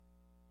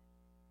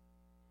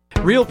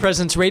Real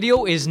Presence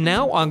Radio is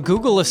now on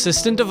Google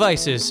Assistant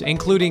devices,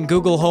 including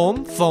Google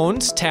Home,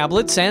 phones,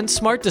 tablets, and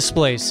smart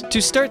displays. To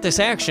start this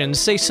action,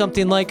 say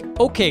something like,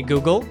 "Okay,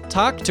 Google,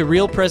 talk to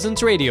Real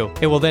Presence Radio."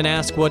 It will then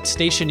ask what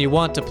station you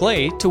want to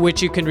play, to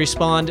which you can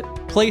respond,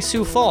 "Play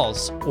Sioux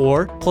Falls,"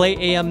 or "Play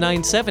AM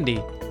 970,"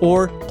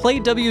 or "Play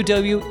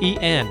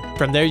WWEN.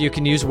 From there, you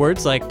can use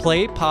words like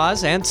play,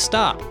 pause, and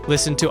stop.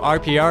 Listen to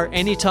RPR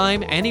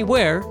anytime,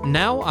 anywhere,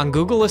 now on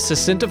Google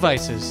Assistant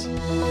devices.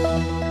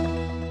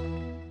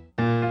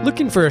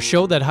 Looking for a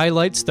show that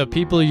highlights the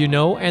people you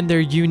know and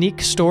their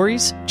unique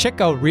stories? Check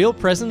out Real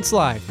Presence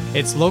Live.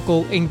 It's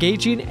local,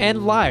 engaging,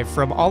 and live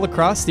from all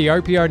across the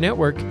RPR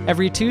network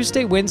every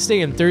Tuesday,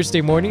 Wednesday, and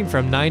Thursday morning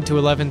from 9 to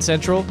 11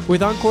 Central,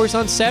 with encores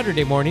on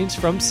Saturday mornings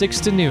from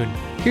 6 to noon.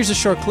 Here's a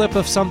short clip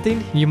of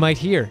something you might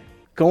hear.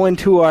 Going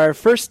to our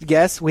first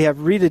guest, we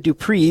have Rita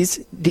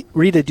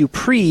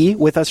Dupree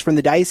with us from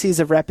the Diocese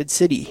of Rapid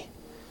City.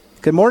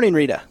 Good morning,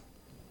 Rita.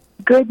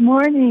 Good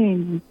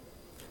morning.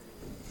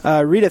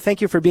 Rita,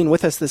 thank you for being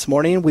with us this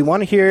morning. We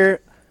want to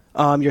hear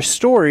your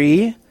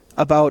story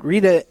about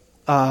Rita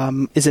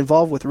is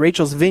involved with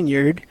Rachel's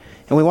Vineyard,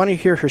 and we want to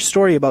hear her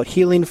story about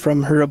healing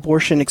from her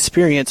abortion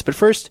experience. But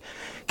first,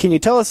 can you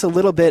tell us a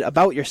little bit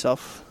about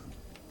yourself?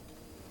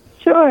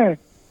 Sure.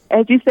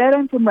 As you said,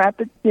 I'm from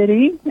Rapid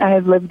City. I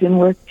have lived and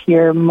worked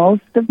here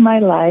most of my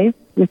life,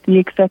 with the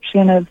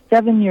exception of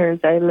 7 years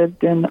I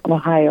lived in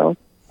Ohio.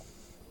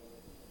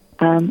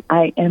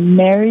 I am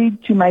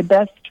married to my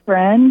best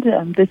friend.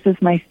 This is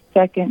my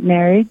second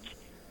marriage,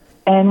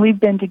 and we've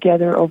been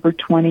together over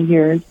 20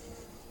 years.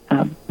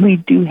 We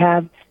do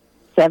have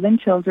 7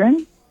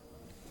 children,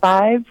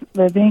 5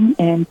 living,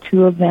 and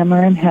 2 of them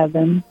are in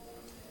heaven.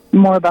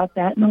 More about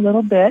that in a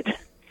little bit.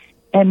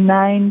 And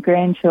 9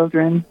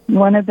 grandchildren.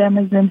 1 of them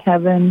is in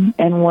heaven,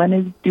 and 1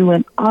 is due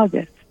in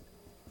August.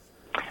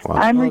 Wow.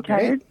 I'm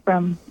retired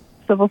from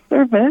civil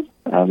service.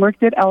 I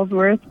worked at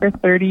Ellsworth for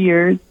 30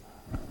 years.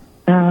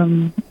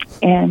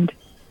 And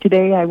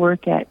today I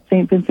work at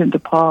St. Vincent de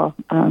Paul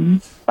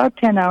about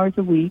 10 hours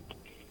a week,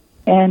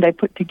 and I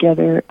put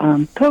together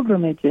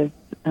pilgrimages,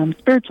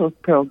 spiritual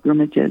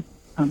pilgrimages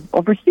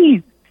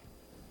overseas.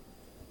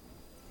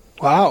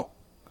 Wow.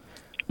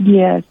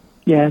 Yes.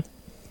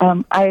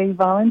 I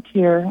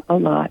volunteer a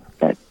lot.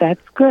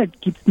 That's good.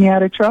 Keeps me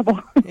out of trouble.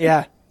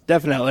 Yeah,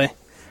 definitely.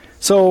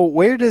 So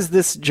where does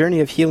this journey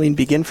of healing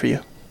begin for you?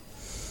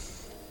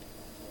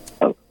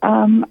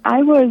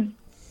 I was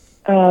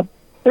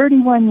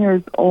 31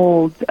 years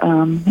old,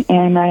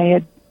 and I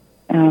had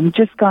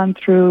just gone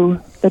through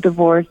the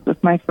divorce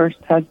with my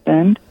first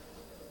husband.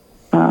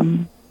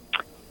 And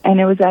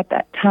it was at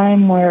that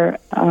time where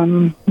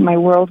my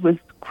world was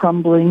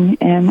crumbling,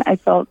 and I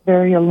felt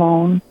very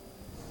alone.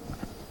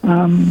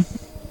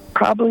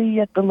 Probably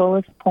at the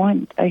lowest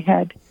point. I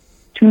had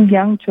 2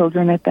 young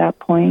children at that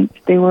point.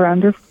 They were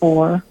under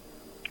 4.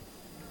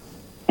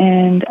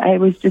 And I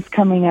was just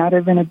coming out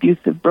of an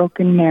abusive,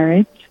 broken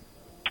marriage.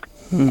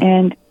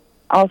 And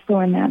also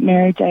in that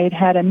marriage, I had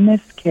had a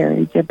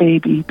miscarriage, a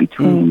baby,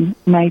 between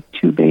my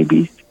 2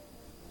 babies.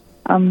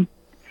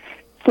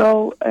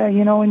 So,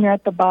 when you're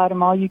at the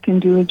bottom, all you can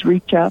do is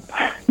reach up.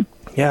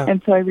 Yeah.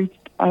 And so I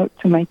reached out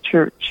to my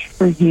church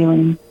for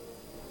healing.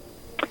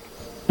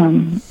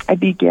 I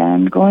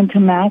began going to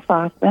Mass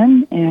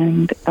often,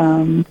 and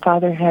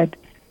Father had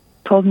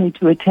told me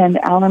to attend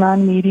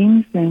Al-Anon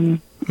meetings and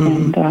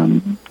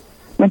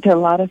went to a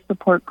lot of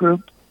support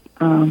groups.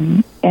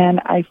 And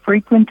I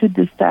frequented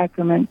the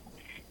sacraments,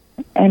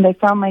 and I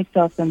found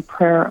myself in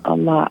prayer a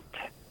lot.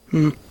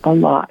 A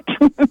lot.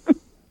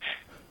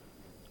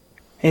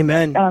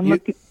 Amen.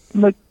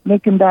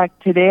 Looking back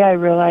today, I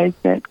realized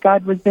that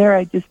God was there.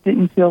 I just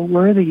didn't feel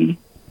worthy,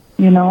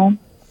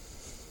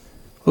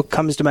 What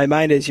comes to my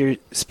mind as you're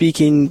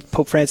speaking,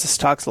 Pope Francis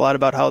talks a lot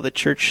about how the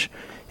church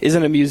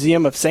isn't a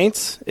museum of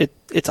saints.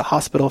 It's a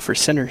hospital for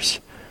sinners.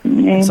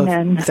 Amen.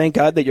 So thank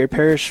God that your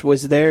parish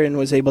was there and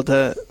was able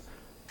to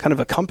kind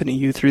of accompany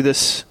you through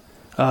this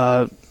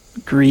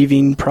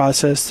grieving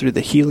process, through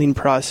the healing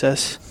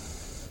process,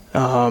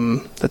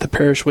 that the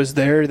parish was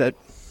there, that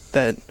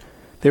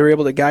they were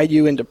able to guide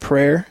you into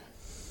prayer.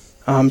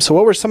 So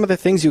what were some of the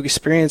things you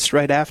experienced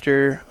right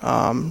after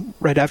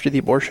the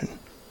abortion?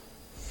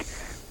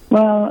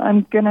 Well,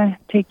 I'm going to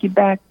take you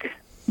back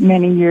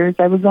many years.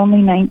 I was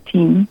only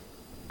 19,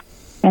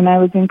 and I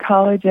was in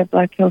college at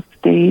Black Hills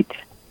State,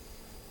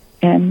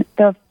 and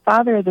the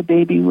father of the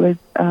baby was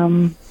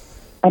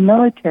a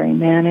military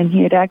man, and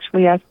he had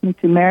actually asked me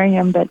to marry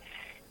him, but,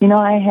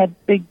 I had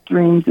big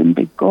dreams and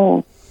big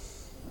goals,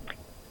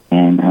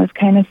 and I was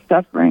kind of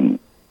suffering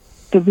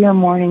severe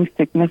morning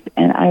sickness,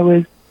 and I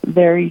was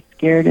very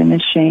scared and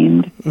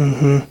ashamed.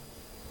 Mm-hmm.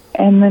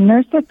 And the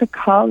nurse at the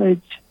college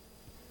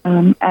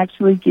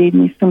actually gave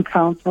me some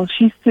counsel.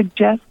 She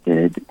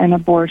suggested an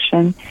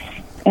abortion.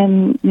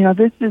 And,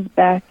 this is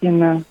back in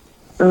the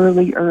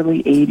early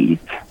 80s.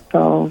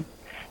 So,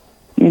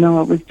 it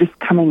was just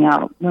coming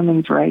out,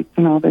 women's rights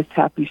and all this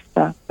happy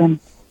stuff. And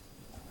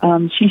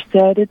she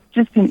said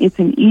it's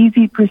an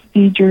easy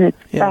procedure.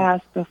 It's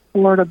fast,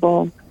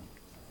 affordable.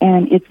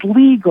 and it's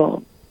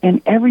legal,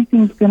 and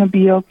everything's going to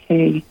be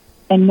okay,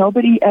 and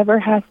nobody ever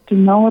has to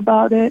know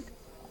about it.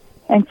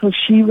 And so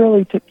she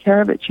really took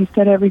care of it. She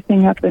set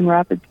everything up in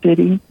Rapid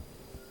City.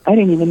 I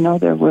didn't even know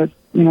there was,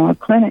 a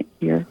clinic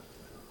here.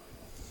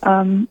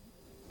 So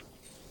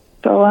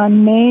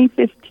on May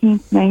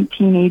 15th,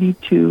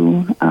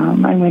 1982,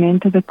 I went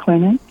into the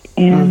clinic,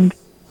 and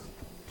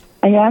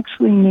I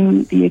actually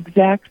knew the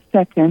exact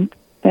second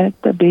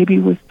that the baby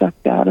was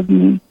sucked out of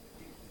me.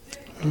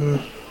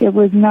 It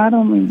was not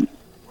only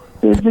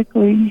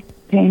physically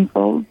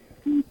painful,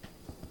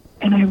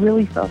 and I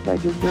really felt I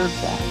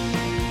deserved that.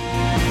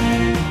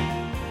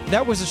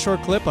 That was a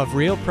short clip of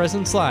Real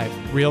Presence Live.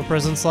 Real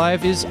Presence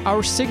Live is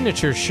our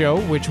signature show,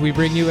 which we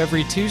bring you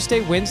every Tuesday,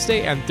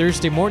 Wednesday, and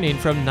Thursday morning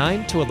from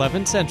 9 to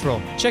 11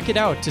 Central. Check it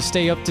out to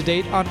stay up to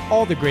date on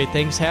all the great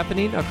things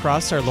happening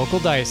across our local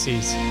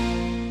diocese.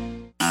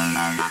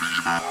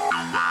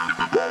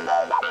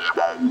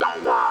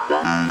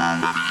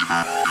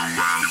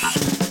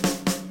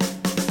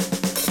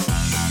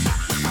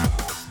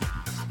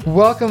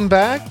 Welcome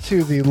back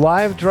to the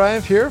live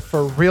drive here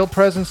for Real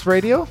Presence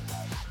Radio.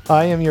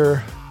 I am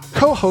your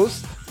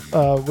co-host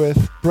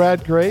with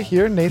Brad Gray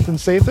here, Nathan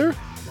Sather,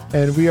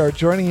 and we are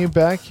joining you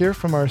back here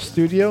from our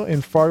studio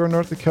in Fargo,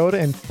 North Dakota.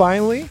 And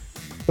finally,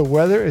 the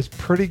weather is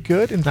pretty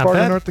good in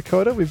Fargo, North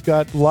Dakota. We've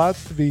got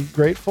lots to be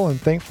grateful and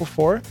thankful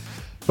for.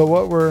 But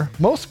what we're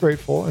most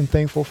grateful and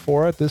thankful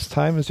for at this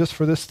time is just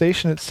for this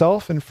station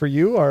itself and for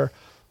you, our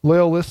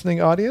loyal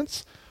listening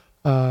audience.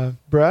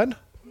 Brad,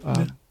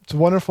 it's a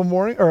wonderful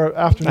morning or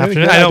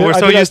afternoon. I know, we're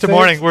so used to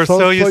morning. We're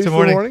so used to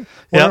morning.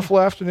 Wonderful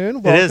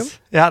afternoon. Welcome. It is.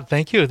 Yeah,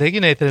 thank you. Thank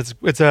you, Nathan.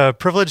 It's a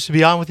privilege to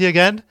be on with you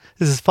again.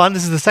 This is fun.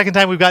 This is the second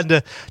time we've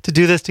gotten to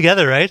do this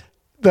together, right?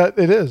 That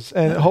it is,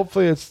 and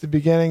hopefully it's the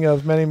beginning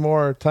of many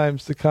more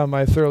times to come.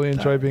 I thoroughly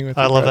enjoy being with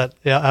you. I love that.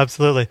 Yeah,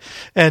 absolutely.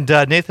 And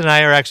Nathan and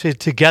I are actually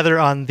together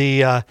on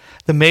the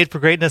Made for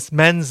Greatness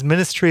Men's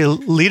Ministry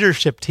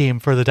Leadership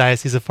Team for the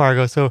Diocese of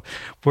Fargo. So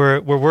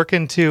we're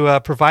working to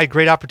provide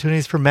great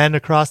opportunities for men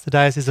across the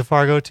Diocese of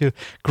Fargo to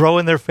grow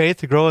in their faith,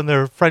 to grow in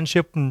their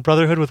friendship and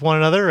brotherhood with one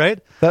another. Right?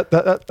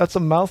 That's a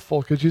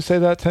mouthful. Could you say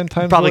that 10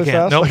 times? Probably really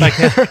can't. fast?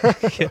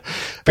 Nope, I can't.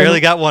 Barely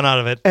got one out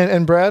of it.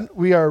 And Brad,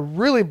 we are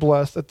really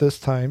blessed at this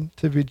time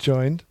to be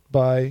joined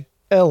by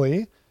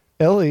Ellie.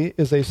 Ellie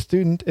is a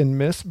student in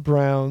Miss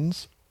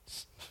Brown's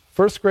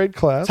second grade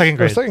class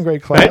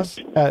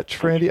at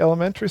Trinity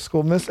Elementary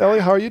School. Miss Ellie,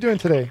 how are you doing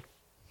today?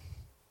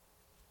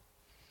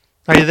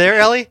 Are you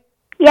there, Ellie?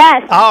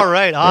 Yes. All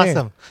right,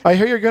 awesome. Hey, I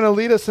hear you're going to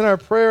lead us in our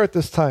prayer at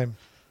this time.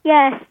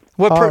 Yes.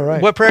 What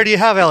prayer do you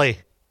have, Ellie?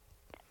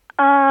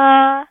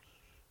 A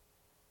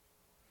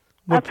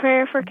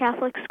prayer for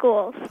Catholic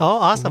schools. Oh,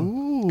 awesome.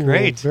 Ooh,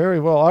 great. Very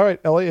well. All right,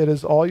 Ellie, it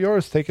is all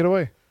yours. Take it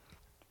away.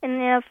 In the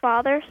name of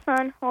Father,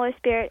 Son, Holy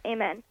Spirit,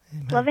 Amen.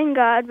 Loving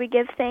God, we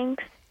give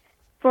thanks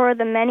for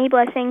the many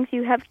blessings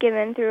you have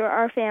given through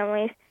our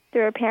families,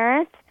 through our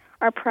parents,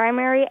 our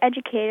primary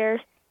educators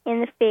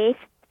in the faith,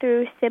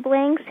 through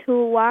siblings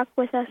who walk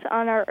with us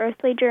on our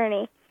earthly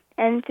journey,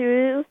 and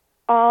through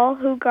all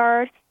who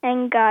guard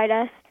and guide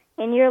us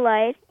in your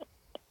light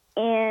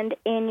and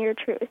in your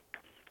truth.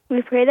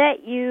 We pray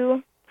that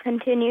you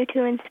continue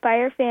to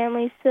inspire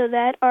families so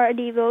that our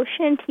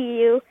devotion to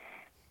you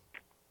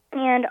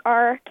and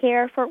our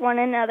care for one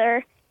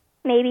another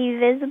may be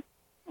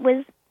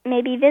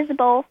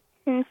visible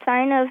in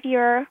sign of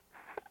your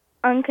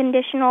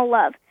unconditional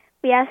love.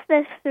 We ask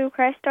this through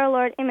Christ our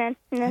Lord. Amen.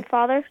 In the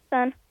Father,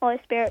 Son, Holy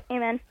Spirit.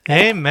 Amen.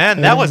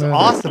 Amen. That was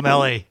awesome,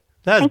 Ellie.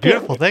 That was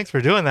beautiful. Thanks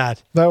for doing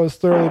that. That was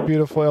thoroughly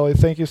beautiful, Ellie.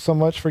 Thank you so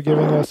much for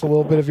giving us a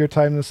little bit of your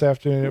time this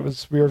afternoon.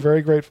 We were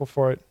very grateful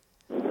for it.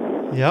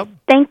 Yep.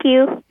 Thank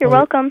you. You're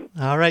welcome.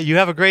 All right. You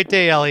have a great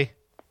day, Ellie.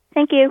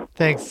 Thank you.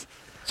 Thanks.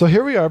 So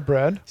here we are,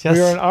 Brad. Yes.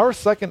 We are in our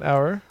second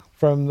hour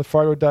from the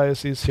Fargo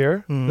Diocese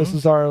here. Mm-hmm. This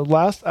is our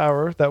last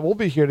hour that we'll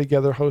be here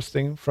together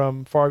hosting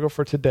from Fargo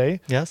for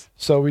today. Yes.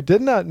 So we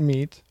did not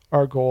meet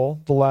our goal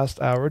the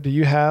last hour. Do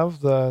you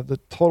have the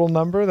total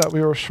number that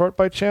we were short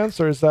by chance,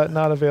 or is that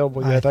not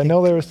available yet? I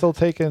know they were still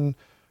taking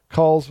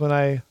calls when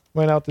I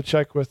went out to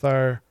check with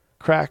our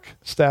crack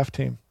staff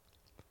team.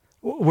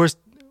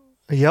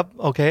 Yep.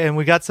 Okay. And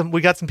we got some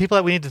people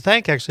that we need to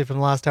thank actually from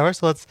the last hour.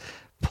 So let's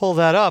pull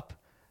that up.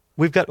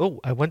 We've got,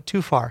 I went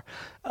too far.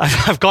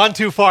 I've gone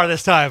too far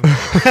this time.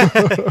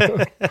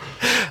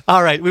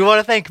 All right. We want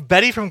to thank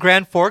Betty from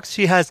Grand Forks.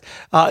 She has,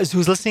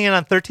 who's listening in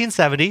on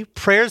 1370.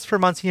 Prayers for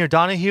Monsignor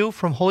Donahue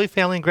from Holy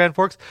Family in Grand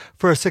Forks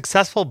for a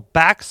successful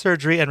back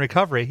surgery and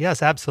recovery.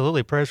 Yes,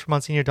 absolutely. Prayers for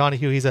Monsignor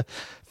Donahue. He's a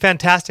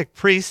fantastic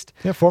priest.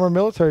 Yeah, former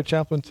military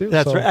chaplain too.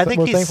 That's right. I think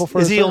we're thankful for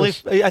his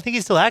service. I think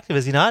he's still active,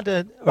 is he not?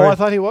 I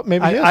thought he was.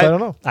 Maybe he is. I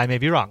don't know. I may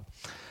be wrong.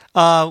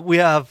 We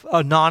have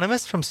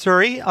Anonymous from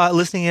Surrey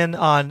listening in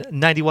on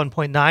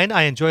 91.9.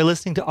 I enjoy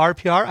listening to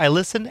RPR. I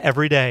listen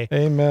every day.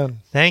 Amen.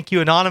 Thank you,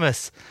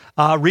 Anonymous.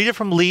 Rita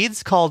from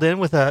Leeds called in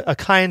with a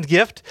kind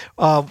gift.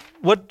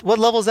 What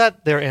level is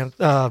that there,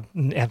 Anthony?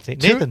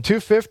 Nathan?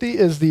 250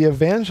 is the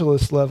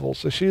evangelist level,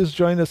 so she has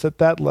joined us at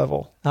that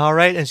level. All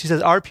right, and she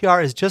says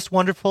RPR is just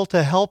wonderful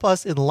to help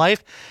us in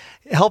life.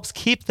 It helps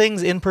keep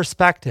things in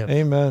perspective.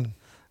 Amen.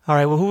 All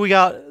right, well, who we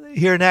got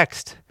here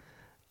next?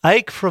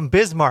 Ike from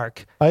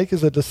Bismarck. Ike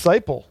is a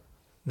disciple.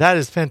 That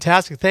is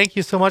fantastic. Thank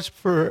you so much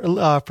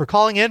for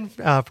calling in,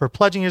 for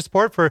pledging your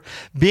support, for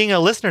being a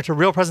listener to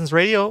Real Presence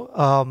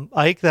Radio.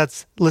 Ike,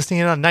 that's listening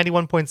in on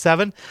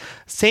 91.7.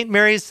 St.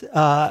 Mary's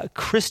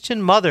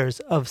Christian Mothers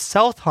of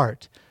South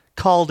Heart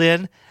called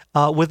in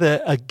with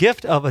a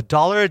gift of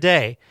 $1 a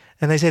day.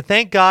 And they say,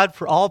 thank God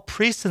for all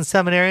priests and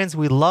seminarians.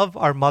 We love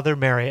our Mother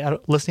Mary.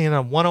 Listening in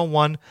on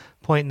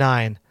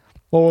 101.9.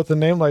 Well, with a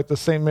name like the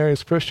St.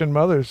 Mary's Christian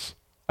Mothers,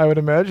 I would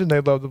imagine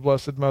they love the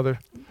Blessed Mother.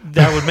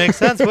 That would make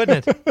sense,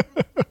 wouldn't it?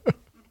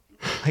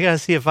 I got to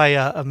see if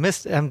I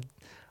missed. I'm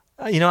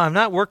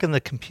not working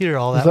the computer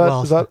all that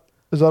well. Is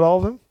that all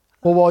of them?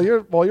 Well,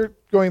 while you're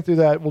going through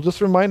that, we'll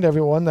just remind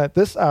everyone that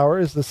this hour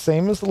is the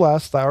same as the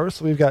last hour.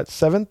 So we've got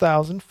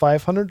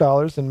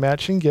 $7,500 in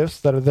matching gifts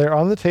that are there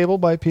on the table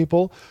by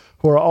people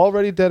who are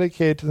already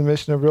dedicated to the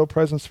mission of Real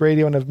Presence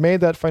Radio and have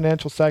made that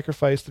financial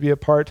sacrifice to be a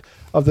part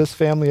of this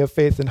family of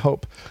faith and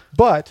hope.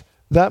 But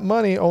that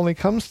money only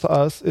comes to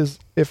us is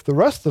if the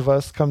rest of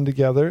us come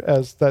together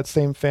as that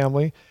same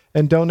family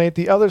and donate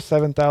the other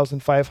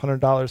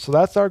 $7,500. So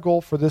that's our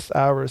goal for this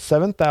hour, is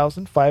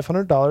 $7,500.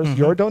 Mm-hmm.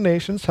 Your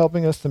donations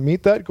helping us to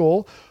meet that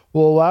goal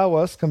will allow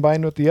us,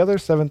 combined with the other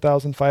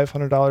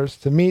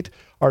 $7,500, to meet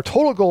our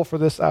total goal for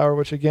this hour,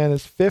 which again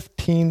is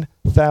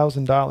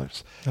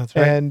 $15,000. That's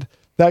right. And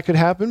that could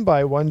happen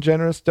by one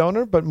generous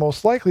donor, but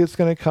most likely it's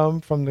going to come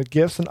from the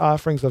gifts and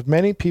offerings of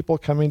many people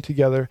coming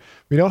together.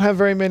 We don't have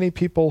very many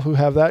people who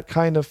have that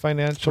kind of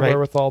financial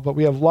wherewithal, but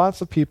we have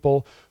lots of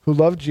people who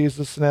love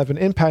Jesus and have been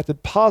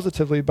impacted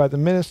positively by the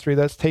ministry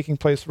that's taking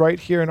place right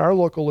here in our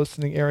local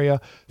listening area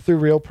through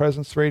Real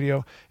Presence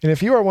Radio. And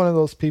if you are one of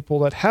those people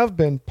that have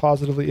been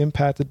positively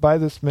impacted by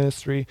this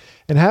ministry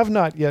and have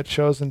not yet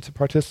chosen to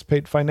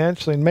participate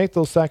financially and make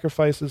those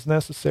sacrifices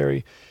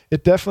necessary,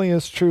 it definitely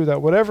is true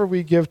that whatever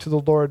we give to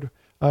the Lord,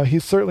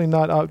 He's certainly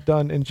not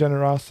outdone in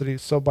generosity.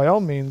 So by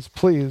all means,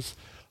 please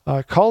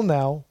call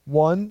now,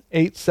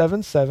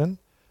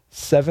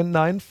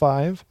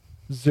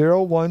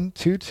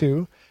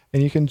 1-877-795-0122.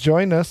 And you can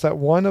join us at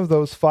one of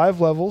those 5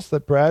 levels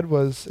that Brad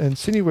was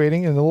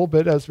insinuating in a little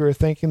bit as we were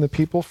thanking the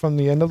people from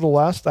the end of the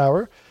last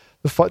hour.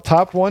 The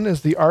top one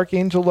is the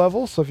Archangel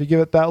level. So if you give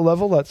it that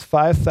level, that's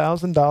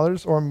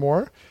 $5,000 or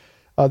more.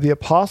 The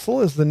Apostle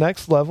is the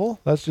next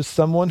level. That's just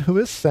someone who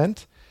is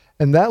sent.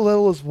 And that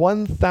level is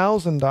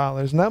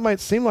 $1,000. And that might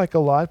seem like a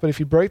lot, but if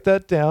you break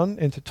that down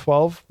into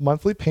 12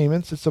 monthly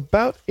payments, it's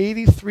about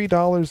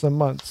 $83 a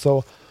month.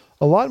 So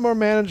a lot more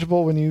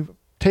manageable when you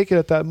take it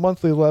at that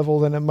monthly level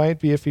than it might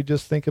be if you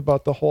just think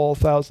about the whole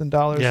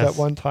 $1,000 at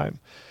one time.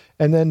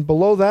 And then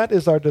below that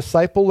is our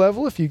disciple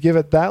level. If you give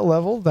it that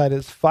level, that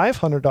is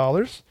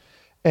 $500.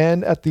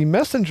 And at the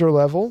messenger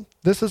level,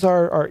 this is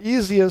our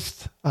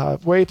easiest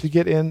way to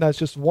get in. That's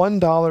just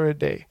 $1 a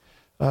day.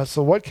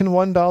 So what can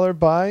 $1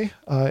 buy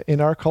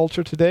in our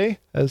culture today?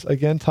 As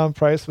again, Tom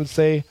Price would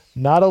say,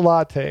 not a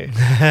latte,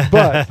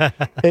 but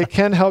it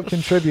can help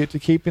contribute to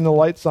keeping the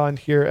lights on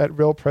here at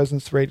Real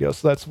Presence Radio.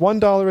 So that's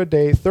 $1 a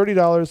day,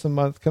 $30 a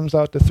month, comes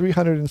out to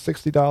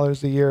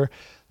 $360 a year.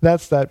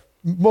 That's that.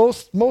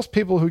 Most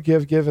people who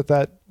give at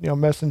that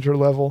messenger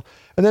level.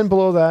 And then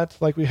below that,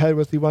 like we had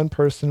with the one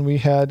person, we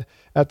had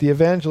at the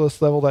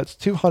evangelist level, that's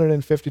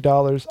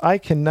 $250. I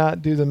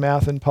cannot do the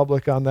math in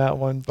public on that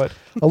one, but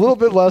a little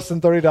bit less than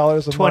 $30 a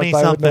month.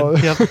 20-something.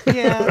 Yep.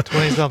 Yeah.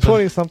 20-something.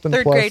 20-something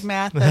Third plus. grade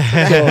math. So,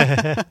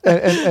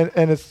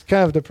 and it's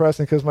kind of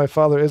depressing because my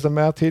father is a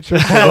math teacher.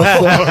 So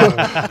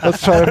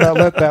let's try to not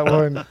let that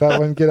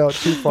one get out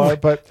too far.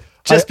 But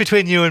just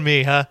between you and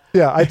me, huh?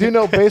 Yeah, I do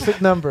know basic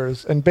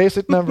numbers, and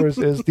basic numbers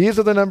is these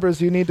are the numbers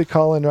you need to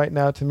call in right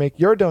now to make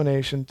your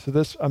donation to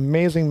this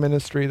amazing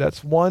ministry.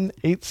 That's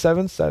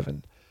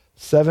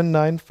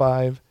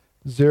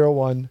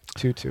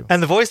 1-877-795-0122.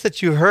 And the voice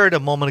that you heard a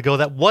moment ago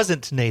that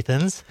wasn't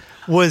Nathan's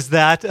was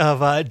that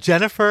of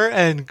Jennifer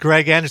and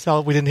Greg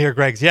Anderson. We didn't hear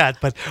Greg's yet,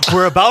 but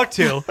we're about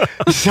to.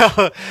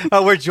 So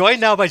we're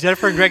joined now by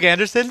Jennifer and Greg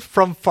Anderson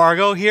from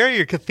Fargo here.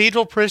 You're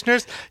cathedral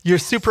parishioners. You're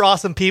super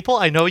awesome people.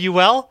 I know you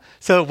well.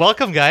 So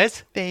welcome,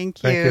 guys.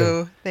 Thank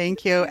you.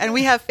 And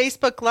we have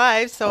Facebook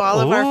Live, so all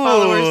of our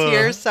followers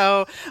here.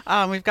 So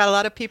we've got a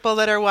lot of people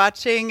that are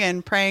watching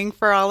and praying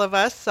for all of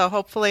us. So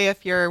hopefully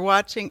if you're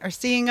watching or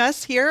seeing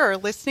us here or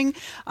listening,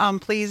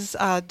 please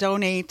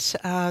donate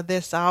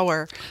this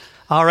hour.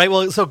 All right.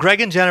 Well, so Greg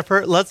and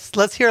Jennifer,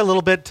 let's hear a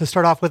little bit to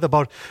start off with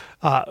about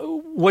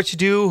what you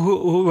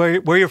do,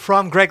 where you're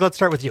from. Greg, let's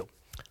start with you.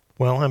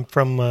 Well, I'm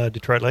from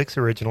Detroit Lakes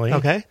originally.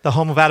 Okay. The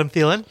home of Adam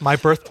Thielen, my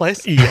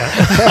birthplace.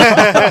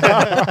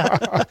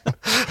 Yeah.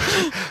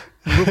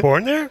 You were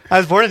born there? I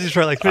was born in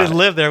Detroit Lakes. We didn't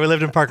live there. We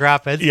lived in Park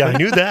Rapids. Yeah, I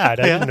knew that.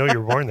 I didn't know you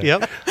were born there.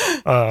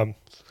 Yep.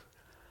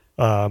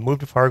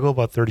 Moved to Fargo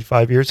about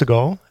 35 years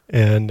ago,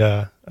 and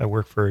I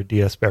work for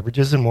DS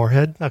Beverages in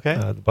Moorhead, Okay.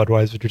 The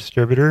Budweiser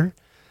distributor,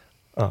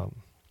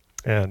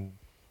 and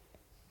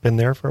been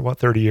there for about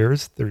 30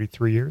 years,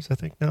 33 years, I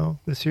think now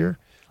this year.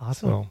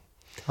 Awesome. So,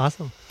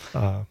 Awesome.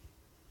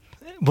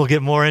 We'll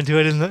get more into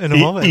it in a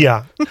moment.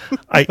 Yeah.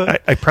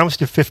 I promised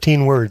you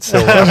 15 words,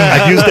 so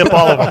I used up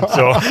all of them.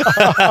 So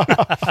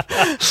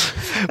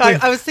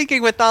I was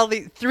thinking with all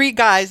the three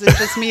guys, it's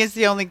just me as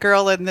the only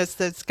girl in this.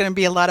 There's going to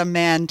be a lot of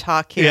man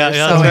talk here. Yeah, so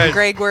that's right.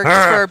 Greg works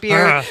for a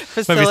beer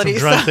facility. Maybe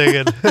some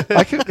grunting.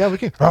 We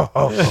can.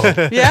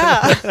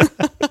 Yeah.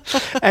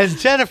 And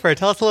Jennifer,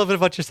 tell us a little bit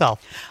about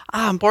yourself.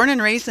 I'm born and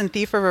raised in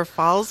Thief River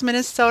Falls,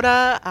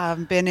 Minnesota.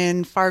 I've been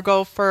in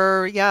Fargo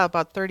for,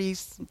 about 30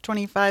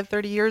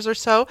 years or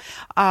so.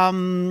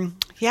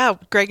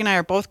 Greg and I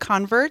are both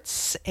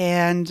converts,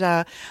 and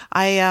I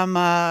am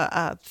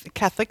a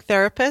Catholic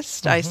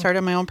therapist. I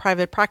started my own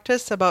private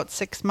practice about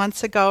 6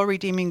 months ago,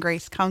 Redeeming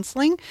Grace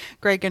Counseling.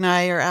 Greg and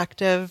I are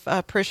active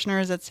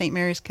parishioners at St.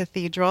 Mary's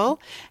Cathedral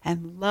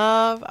and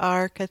love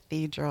our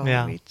cathedral.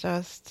 Yeah. We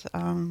just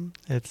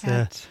It's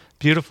a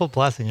beautiful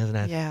blessing, isn't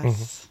it?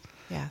 Yes.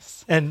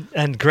 Yes.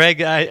 And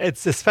Greg,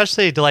 it's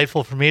especially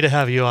delightful for me to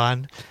have you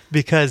on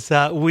because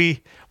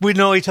we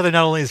know each other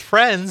not only as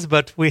friends,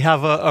 but we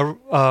have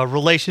a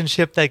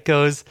relationship that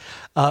goes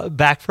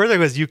back further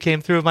because you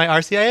came through my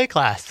RCIA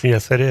class.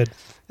 yes, I did.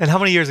 And how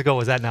many years ago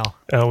was that now?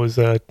 That was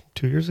 2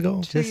 years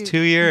ago. Just 2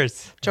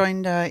 years.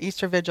 Joined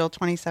Easter Vigil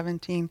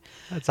 2017.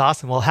 That's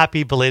awesome. Well,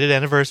 happy belated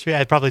anniversary.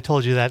 I probably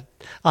told you that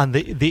on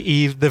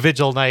the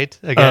vigil night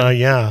again.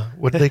 Yeah.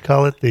 What do they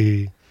call it?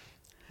 The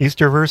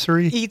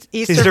Easterversary?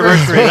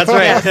 Easterversary, that's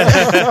right.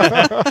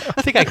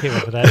 I think I came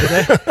up with that,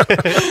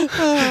 didn't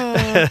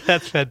I?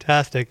 That's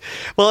fantastic.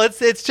 Well,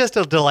 it's just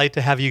a delight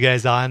to have you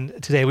guys on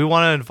today. We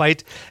want to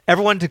invite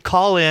everyone to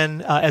call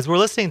in as we're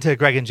listening to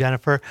Greg and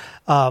Jennifer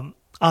on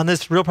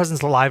this Real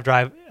Presence Live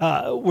Drive.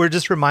 We're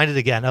just reminded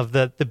again of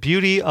the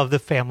beauty of the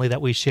family that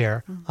we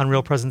share on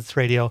Real Presence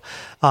Radio.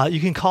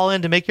 You can call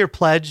in to make your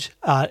pledge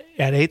at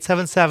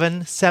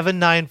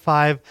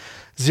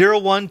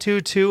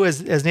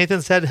 877-795-0122. As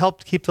Nathan said,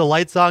 help keep the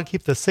lights on,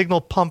 keep the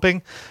signal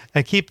pumping,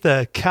 and keep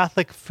the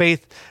Catholic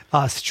faith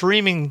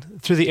streaming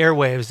through the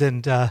airwaves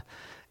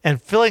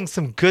and filling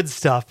some good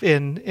stuff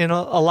in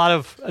a lot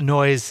of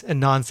noise and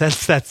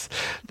nonsense that's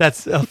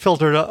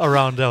filtered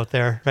around out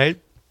there,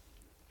 right?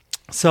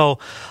 So,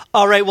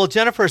 all right. Well,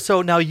 Jennifer,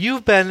 so now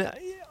you've been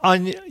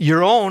on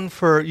your own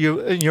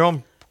in your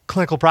own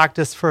clinical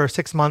practice for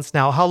 6 months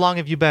now. How long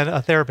have you been a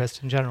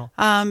therapist in general?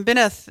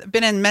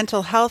 Been in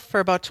mental health for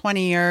about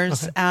 20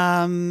 years.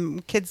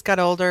 Okay. Kids got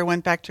older,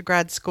 went back to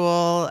grad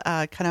school,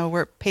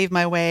 paved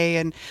my way,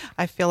 and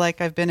I feel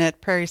like I've been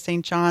at Prairie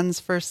St. John's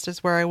first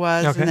is where I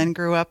was, Okay. and then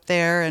grew up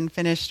there and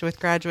finished with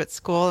graduate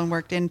school and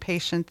worked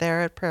inpatient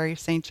there at Prairie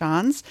St.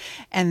 John's.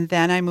 And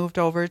then I moved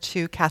over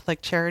to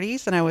Catholic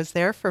Charities, and I was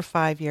there for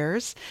 5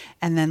 years.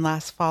 And then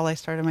last fall, I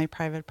started my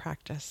private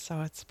practice.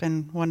 So it's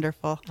been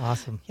wonderful.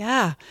 Awesome.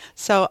 Yeah.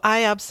 So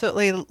I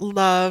absolutely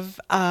love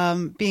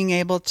being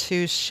able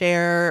to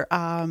share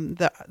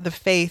the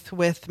faith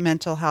with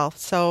mental health.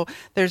 So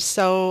there's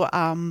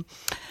having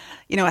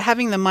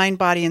the mind,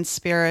 body, and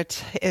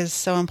spirit is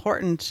so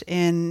important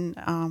in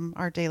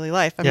our daily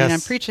life. I mean,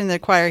 I'm preaching to the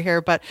choir here,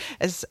 but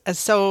there's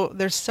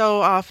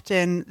so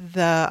often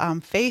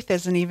the faith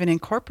isn't even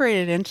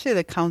incorporated into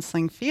the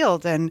counseling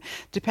field, and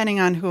depending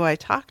on who I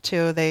talk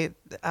to, they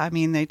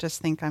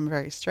just think I'm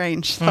very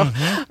strange. So,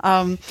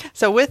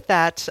 so with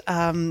that,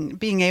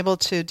 being able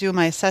to do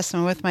my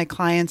assessment with my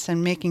clients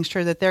and making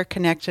sure that they're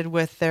connected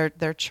with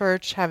their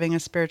church, having a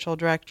spiritual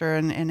director,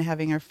 and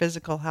having their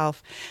physical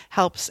health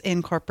helps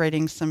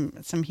incorporating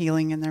some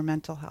healing in their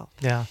mental health.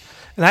 Yeah.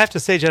 And I have to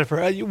say,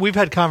 Jennifer, we've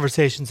had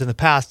conversations in the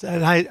past,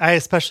 and I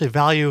especially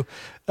value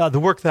the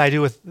work that I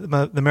do with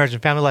the Marriage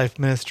and Family Life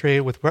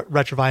Ministry, with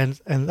Retrovine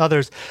and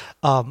others,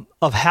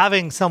 of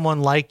having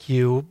someone like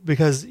you,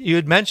 because you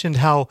had mentioned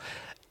how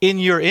in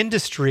your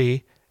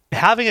industry,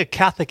 having a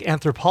Catholic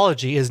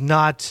anthropology is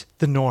not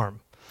the norm.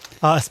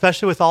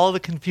 Especially with all of the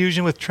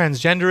confusion with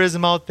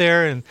transgenderism out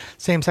there and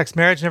same-sex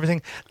marriage and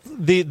everything,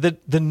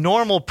 the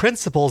normal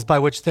principles by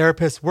which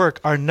therapists work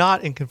are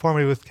not in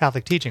conformity with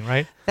Catholic teaching,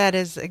 right? That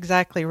is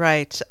exactly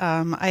right.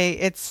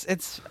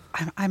 It's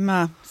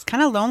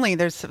kind of lonely.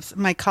 There's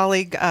my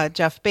colleague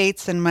Jeff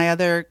Bates and my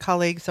other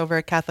colleagues over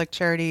at Catholic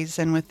Charities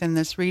and within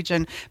this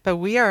region, but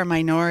we are a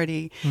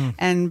minority.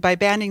 And by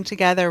banding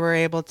together, we're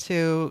able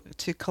to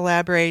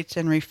collaborate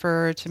and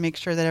refer to make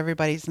sure that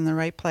everybody's in the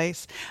right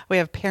place. We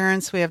have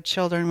parents, we have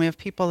children, we have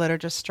people that are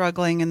just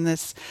struggling in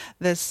this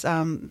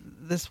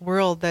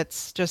world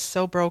that's just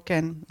so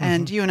broken.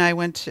 And you and I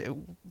went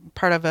to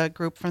part of a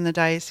group from the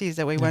diocese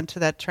that we went to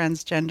that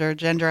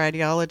gender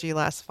ideology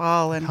last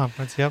fall and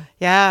conference. Yep.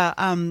 Yeah.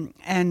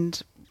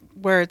 And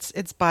where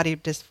it's body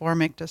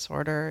dysphoric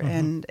disorder,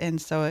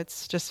 and so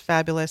it's just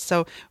fabulous.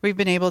 So we've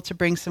been able to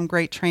bring some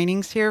great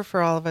trainings here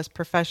for all of us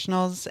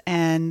professionals,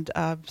 and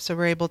so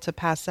we're able to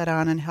pass that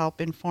on and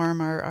help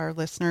inform our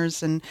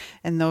listeners and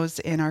those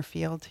in our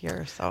field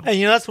here. So,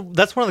 and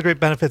that's one of the great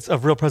benefits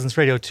of Real Presence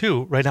Radio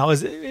too. Right now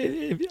is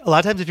a lot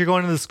of times if you're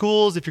going into the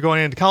schools, if you're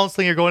going into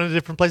counseling, you're going into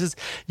different places,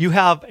 you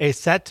have a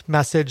set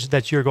message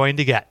that you're going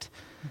to get.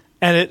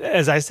 And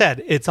as I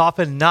said, it's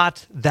often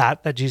not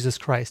that Jesus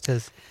Christ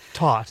has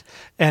taught.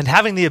 And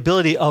having the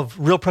ability of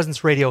Real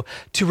Presence Radio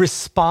to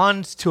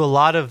respond to a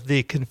lot of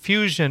the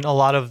confusion, a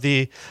lot of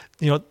the,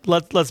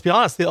 let's be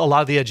honest, a lot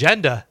of the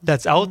agenda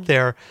that's out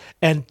there,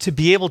 and to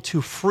be able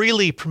to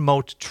freely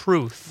promote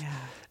truth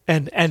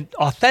and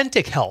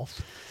authentic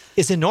health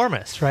is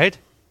enormous, right?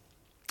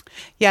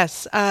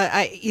 Yes,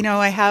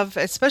 I have,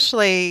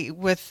 especially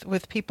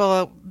with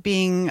people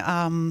being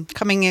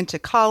coming into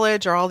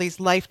college or all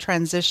these life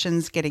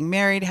transitions, getting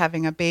married,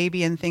 having a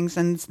baby, and things,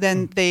 and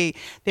then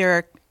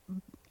they're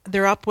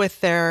up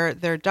with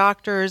their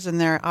doctors and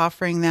they're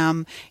offering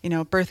them,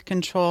 birth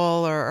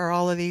control or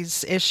all of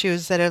these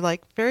issues that are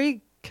like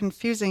very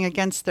confusing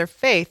against their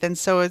faith, and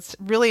so it's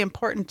really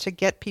important to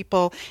get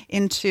people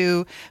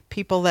into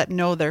people that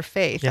know their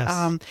faith.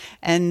 Yes.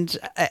 And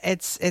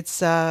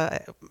it's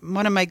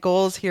one of my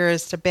goals here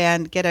is to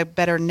get a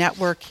better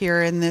network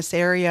here in this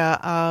area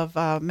of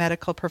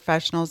medical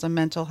professionals and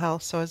mental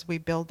health. So as we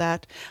build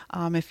that,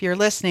 if you're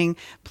listening,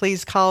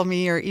 please call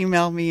me or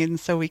email me, and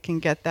so we can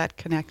get that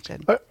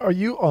connected. Are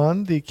you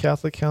on the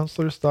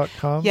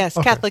CatholicCounselors.com? Yes,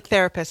 okay.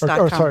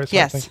 CatholicTherapist.com. Sorry,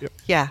 yes, thank you.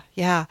 Yeah.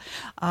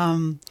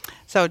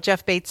 So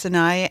Jeff Bates and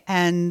I,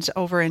 and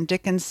over in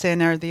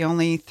Dickinson, are the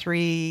only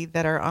 3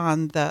 that are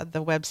on the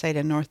website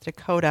in North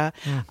Dakota.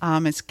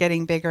 It's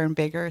getting bigger and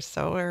bigger,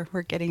 so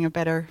we're getting a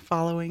better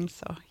following.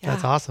 So yeah,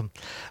 that's awesome.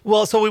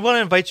 Well, so we want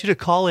to invite you to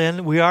call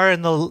in. We are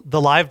in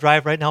the live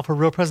drive right now for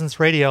Real Presence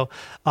Radio,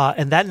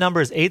 and that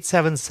number is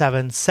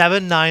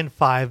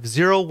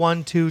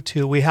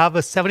 877-795-0122. We have a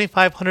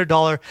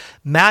 $7,500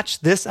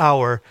 match this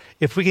hour.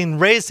 If we can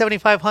raise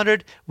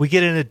 $7,500, we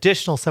get an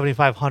additional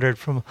 $7,500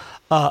 from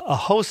a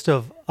host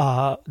of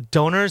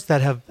donors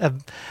that have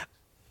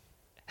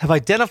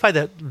identified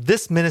that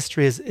this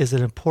ministry is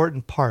an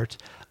important part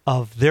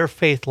of their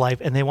faith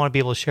life, and they want to be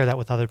able to share that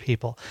with other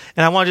people.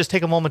 And I want to just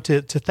take a moment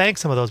to thank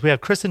some of those. We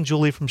have Chris and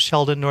Julie from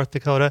Sheldon, North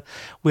Dakota.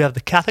 We have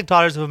the Catholic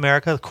Daughters of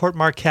America, Court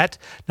Marquette,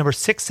 number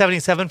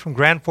 677 from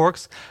Grand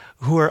Forks,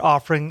 who are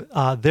offering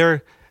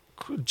their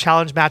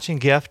challenge matching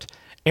gift.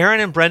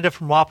 Aaron and Brenda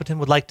from Wahpeton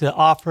would like to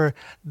offer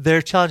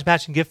their challenge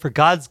matching gift for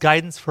God's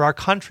guidance for our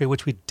country,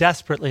 which we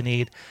desperately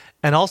need,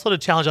 and also to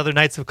challenge other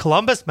Knights of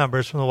Columbus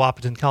members from the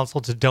Wahpeton Council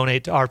to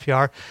donate to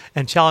RPR,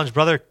 and challenge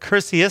Brother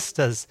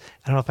Cursiistas,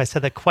 I don't know if I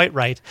said that quite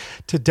right,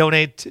 to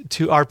donate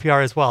to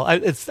RPR as well.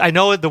 I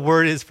know the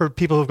word is for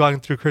people who've gone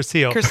through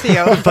Curcio.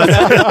 But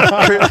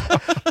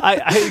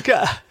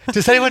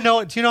does anyone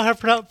know? Do you know how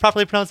to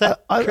properly pronounce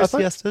that?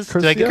 Cursiistas?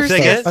 Did I get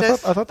it? I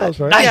thought that was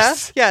right.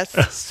 Nice.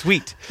 Yes.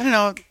 Sweet. I don't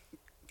know.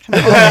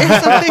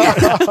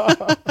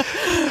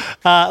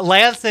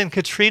 Lance and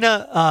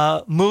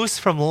Katrina Moose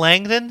from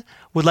Langdon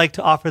would like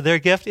to offer their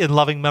gift in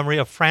loving memory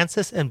of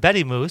Francis and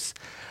Betty Moose.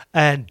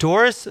 And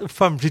Doris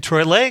from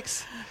Detroit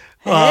Lakes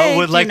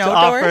would like to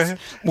offer...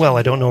 Well,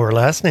 I don't know her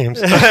last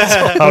names. How do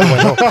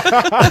I know?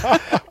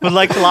 Would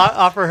like to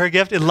offer her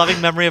gift in loving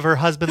memory of her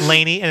husband,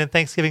 Laney, and in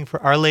thanksgiving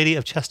for Our Lady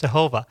of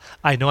Czestochowa.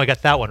 I know I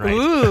got that one right.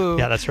 Ooh.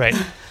 Yeah, that's right.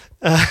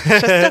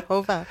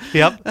 Czestochowa.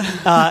 Yep.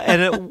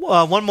 And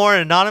one more,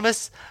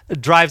 anonymous,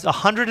 drives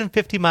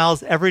 150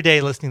 miles every day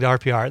listening to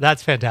RPR.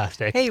 That's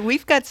fantastic. Hey,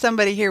 we've got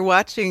somebody here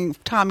watching,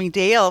 Tommy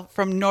Dale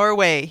from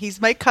Norway.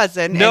 He's my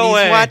cousin, No and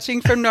way. he's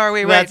watching from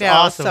Norway right That's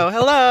now. awesome. So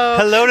hello.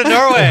 Hello to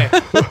Norway.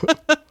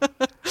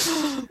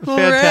 All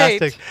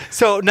Fantastic. right.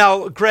 So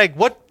now, Greg,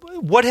 what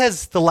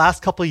has the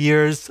last couple of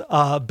years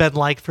been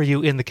like for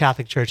you in the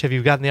Catholic Church? Have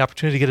you gotten the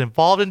opportunity to get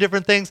involved in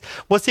different things?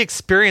 What's the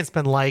experience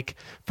been like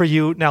for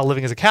you now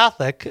living as a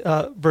Catholic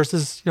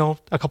versus a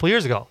couple of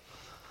years ago?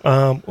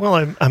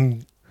 Well,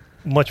 I'm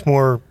much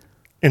more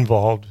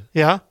involved.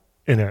 Yeah.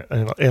 In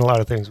a lot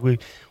of things.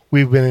 We've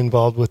been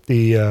involved with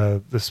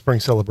the spring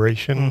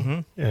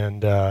celebration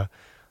and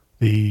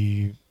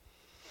the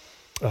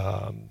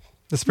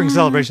spring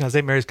celebration at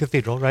St. Mary's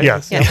Cathedral, right?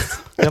 Yes. Yep.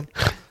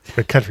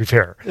 The country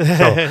fair. So,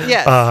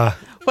 Yes.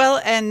 Well,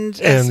 and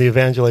the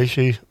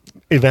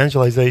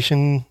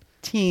evangelization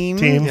team.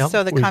 Yep.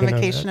 So the We've been on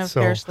convocation that. of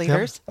So, parish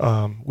leaders.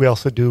 we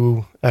also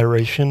do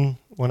adoration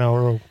 1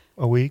 hour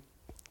a week.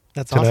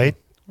 That's tonight. awesome.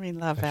 We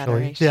love Actually,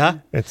 adoration. Yeah.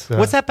 It's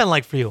What's that been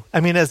like for you?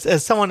 I mean,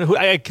 as someone who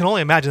I can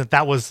only imagine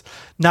that was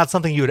not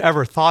something you had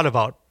ever thought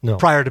about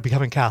prior to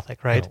becoming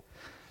Catholic, right? No.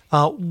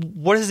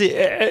 What is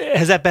it?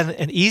 Has that been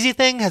an easy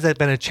thing? Has that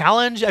been a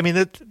challenge? I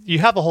mean, you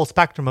have a whole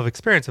spectrum of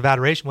experience of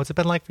adoration. What's it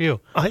been like for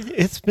you?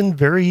 It's been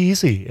very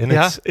easy, and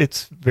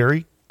it's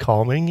very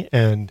calming.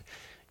 And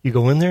you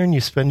go in there and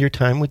you spend your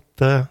time with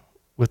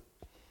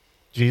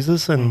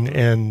Jesus,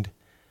 and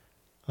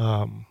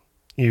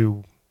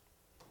you.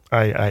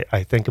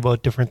 I think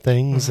about different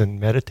things and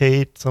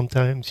meditate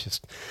sometimes.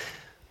 Just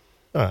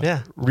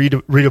read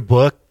a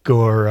book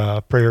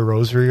or pray a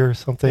rosary or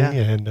something,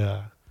 and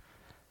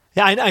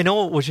I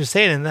know what you're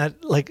saying, and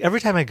that like every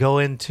time I go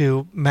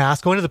into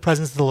Mass, go into the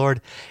presence of the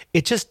Lord,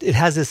 it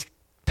has this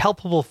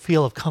palpable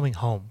feel of coming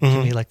home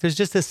to me. Like there's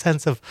just this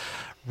sense of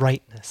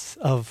rightness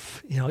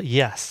of,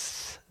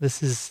 yes,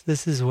 this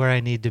is where I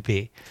need to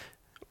be.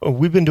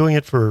 We've been doing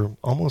it for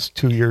almost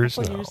 2 years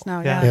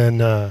now.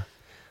 And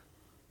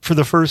for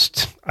the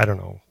first, I don't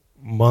know,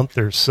 month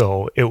or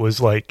so, it was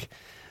like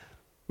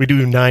we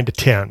do 9 to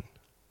 10.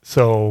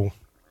 So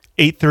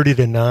 8:30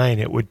 to 9,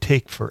 it would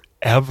take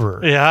forever.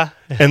 Yeah.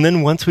 And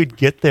then once we'd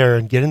get there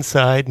and get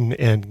inside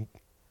and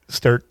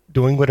start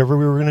doing whatever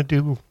we were going to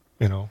do,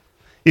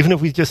 even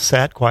if we just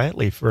sat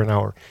quietly for an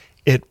hour,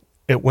 it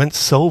went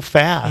so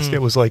fast.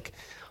 It was like,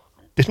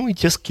 didn't we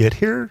just get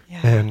here?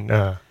 Yeah.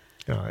 And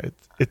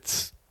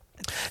it's.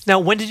 Now,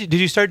 when did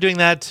you start doing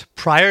that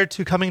prior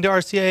to coming to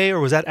RCIA,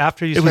 or was that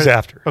after you started? It was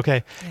after.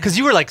 Okay. Because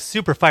you were like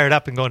super fired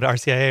up and going to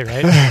RCIA,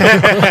 right?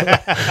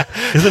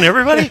 Isn't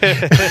everybody?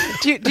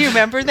 Do you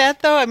remember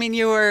that, though? I mean,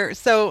 you were...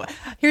 So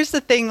here's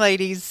the thing,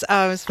 ladies,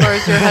 as far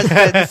as your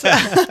husbands.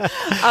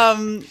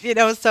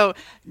 So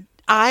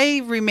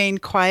I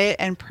remained quiet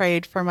and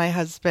prayed for my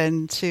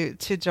husband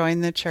to join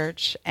the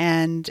church.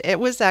 And it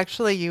was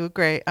actually you,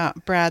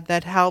 Brad,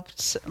 that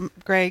helped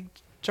Greg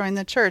join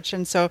the church.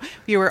 And so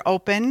you were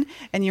open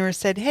and you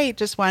said, hey,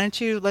 just why don't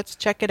you, let's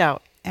check it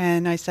out.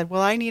 And I said,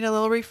 well, I need a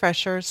little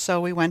refresher. So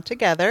we went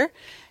together.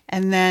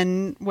 And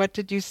then what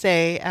did you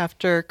say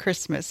after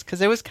Christmas?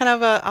 Because it was kind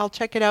of I'll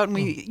check it out. And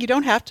you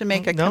don't have to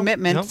make a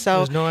commitment. No, so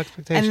there's no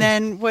expectation. And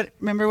then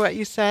remember what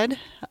you said?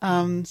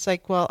 It's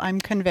like, well, I'm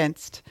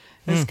convinced.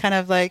 It's kind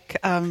of like,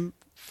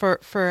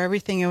 for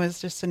everything, it was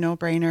just a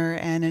no-brainer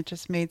and it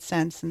just made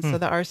sense. And so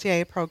the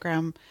RCIA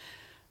program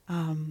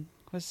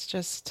was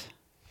just...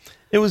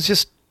 It was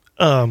just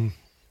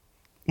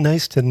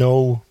nice to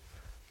know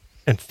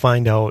and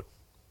find out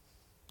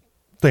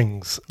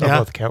things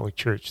about the Catholic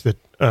Church that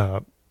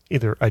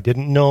either I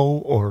didn't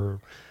know or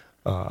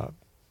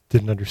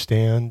didn't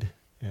understand.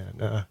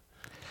 And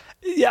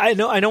I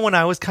know when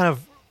I was kind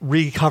of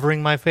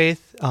recovering my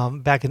faith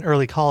back in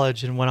early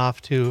college and went off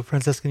to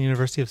Franciscan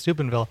University of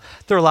Steubenville,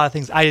 there were a lot of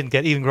things I didn't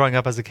get, even growing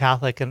up as a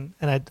Catholic. And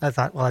I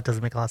thought, well, that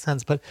doesn't make a lot of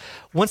sense. But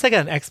once I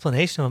got an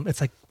explanation of them, it's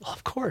like, well,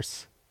 of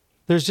course.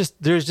 There's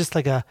just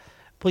like that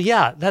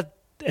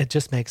it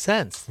just makes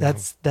sense.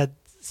 That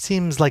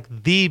seems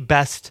like the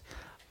best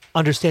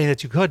understanding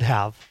that you could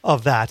have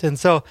of that. And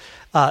so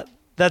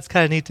that's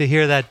kind of neat to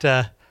hear that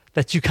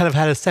you kind of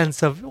had a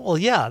sense of, well,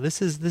 yeah,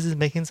 this is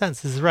making sense.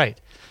 This is right.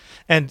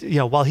 And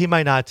while he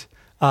might not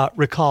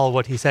recall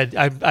what he said,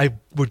 I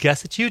would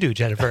guess that you do,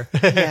 Jennifer.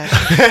 Yes.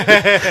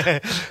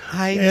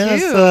 I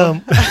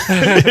do.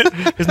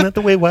 Isn't that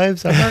the way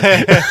wives are?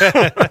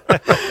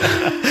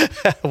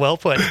 Well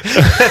put.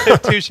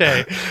 Touche.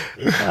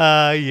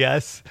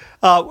 Yes.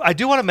 I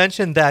do want to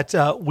mention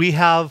that we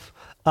have,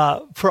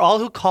 for all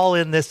who call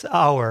in this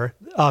hour,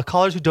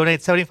 callers who donate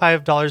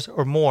 $75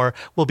 or more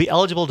will be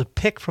eligible to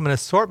pick from an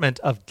assortment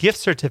of gift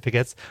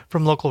certificates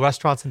from local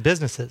restaurants and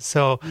businesses.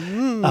 So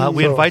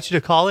we invite you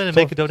to call in and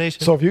make a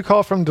donation. So if you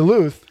call from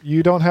Duluth,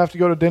 you don't have to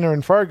go to dinner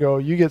in Fargo.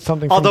 You get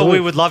something from Although Duluth.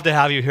 we would love to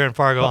have you here in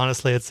Fargo,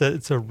 honestly. It's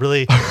a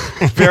really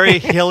very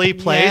hilly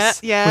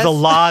place with a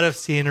lot of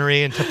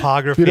scenery and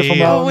topography. Beautiful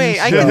mountains. Oh, wait,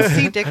 I can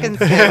see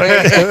Dickinson.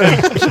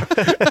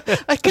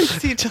 I can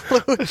see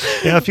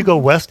Duluth. Yeah, if you go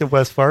west of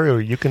West Fargo,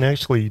 you can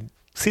actually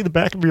see the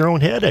back of your own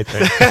head, I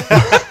think.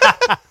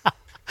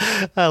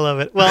 I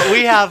love it. Well,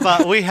 we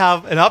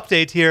have an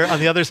update here on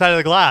the other side of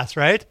the glass,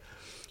 right?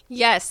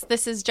 Yes,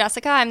 this is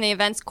Jessica. I'm the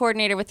events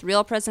coordinator with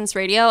Real Presence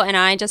Radio, and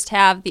I just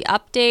have the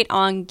update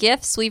on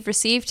gifts we've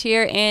received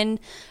here in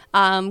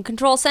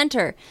Control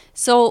Center.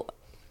 So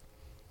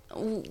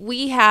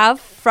we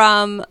have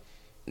from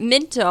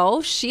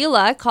Minto,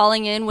 Sheila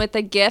calling in with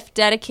a gift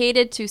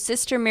dedicated to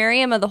Sister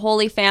Miriam of the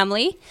Holy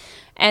Family.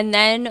 And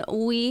then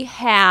we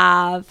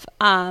have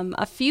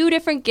a few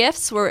different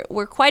gifts.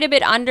 We're quite a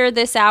bit under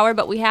this hour,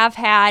 but we have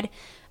had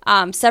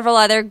several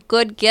other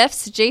good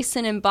gifts.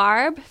 Jason and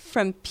Barb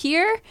from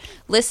Pier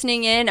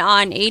listening in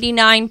on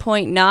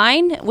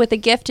 89.9 with a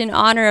gift in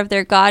honor of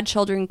their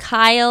godchildren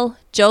Kyle,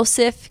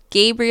 Joseph,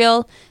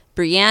 Gabriel,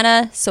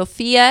 Brianna,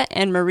 Sophia,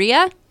 and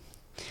Maria.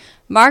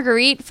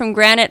 Marguerite from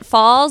Granite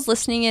Falls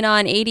listening in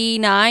on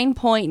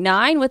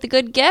 89.9 with a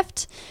good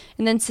gift.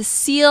 And then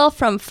Cecile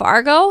from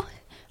Fargo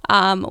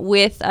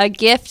with a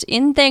gift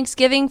in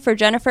Thanksgiving for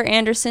Jennifer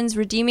Anderson's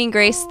Redeeming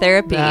Grace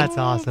Therapy. That's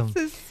awesome.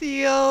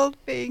 Cecile,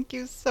 thank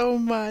you so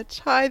much.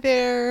 Hi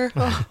there.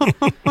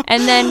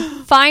 And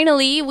then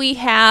finally, we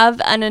have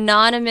an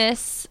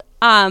anonymous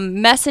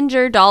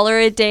Messenger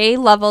 $1 a day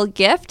level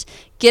gift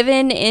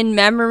given in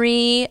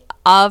memory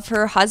of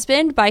her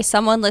husband by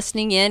someone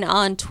listening in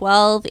on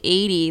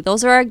 1280.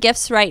 Those are our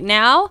gifts right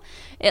now.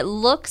 It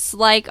looks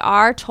like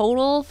our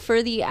total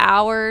for the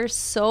hour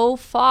so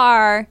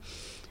far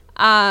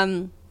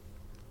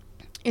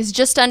is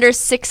just under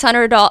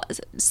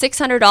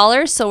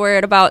 $600. So we're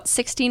at about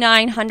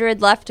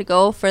 $6,900 left to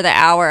go for the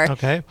hour.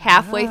 Okay.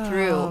 Halfway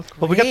through.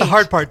 Well, we got the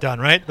hard part done,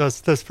 right?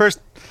 Those first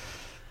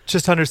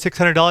just under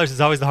 $600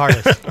 is always the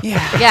hardest.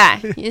 Yeah,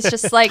 it's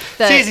just like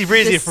the it's easy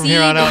breezy from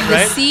here on out,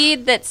 right? The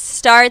seed that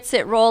starts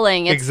it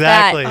rolling. It's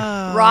exactly.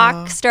 that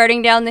rock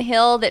starting down the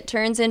hill that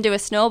turns into a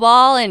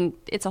snowball, and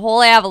it's a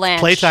whole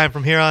avalanche. Playtime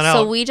from here on out.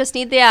 So we just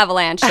need the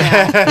avalanche now.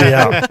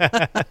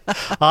 Yeah.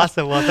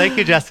 Awesome. Well, thank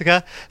you,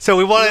 Jessica. So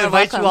we want to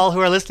invite welcome. you all who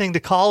are listening to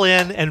call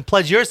in and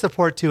pledge your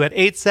support to at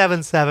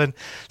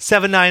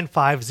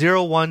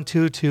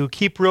 877-795-0122.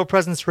 Keep Real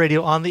Presence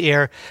Radio on the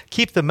air.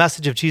 Keep the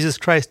message of Jesus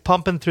Christ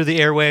pumping through the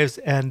airwaves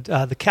and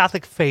the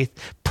Catholic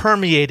faith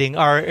permeating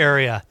our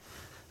area.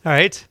 All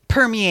right?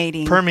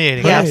 Permeating.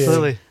 Yes.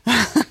 Absolutely.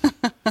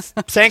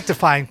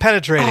 Sanctifying,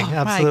 penetrating. Oh,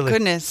 absolutely. my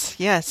goodness.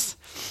 Yes.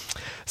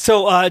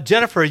 So,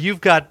 Jennifer, you've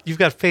got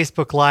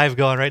Facebook Live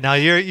going right now.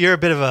 You're a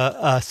bit of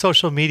a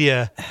social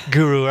media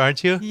guru,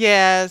 aren't you?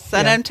 Yes,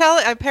 and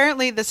Yeah.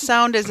 apparently the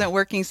sound isn't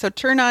working. So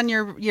turn on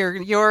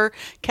your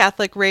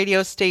Catholic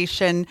radio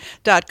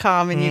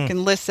station.com and you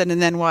can listen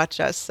and then watch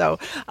us. So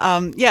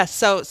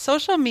so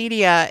social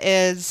media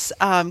is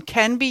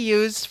can be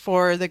used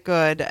for the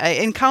good.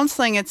 In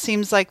counseling, it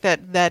seems like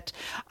that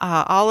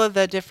all of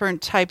the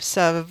different types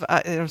of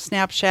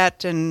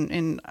Snapchat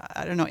and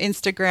I don't know,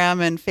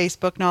 Instagram and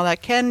Facebook and all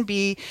that can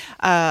be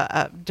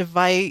a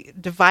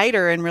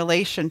divider in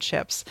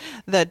relationships.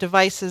 The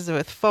devices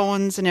with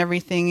phones and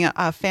everything,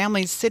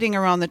 families sitting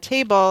around the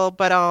table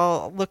but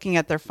all looking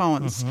at their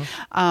phones.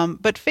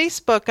 But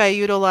Facebook I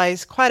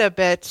utilize quite a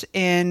bit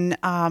in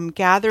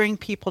gathering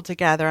people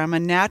together. I'm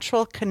a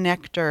natural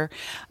connector.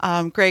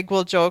 Greg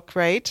will joke,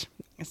 right?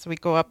 So we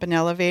go up an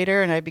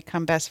elevator and I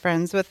become best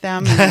friends with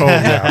them.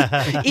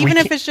 Even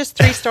if it's just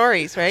 3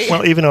 stories, right?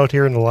 Well, even out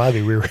here in the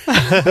lobby, we were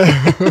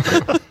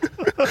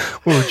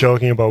we were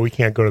joking about we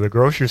can't go to the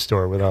grocery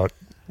store without,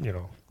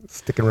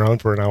 sticking around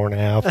for an hour and a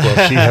half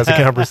while she has a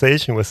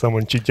conversation with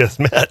someone she just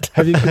met.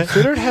 Have you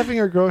considered having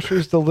her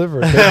groceries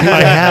delivered? I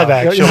have,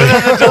 actually.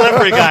 The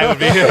delivery guy would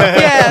be here.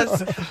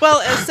 Yes.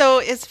 Well, so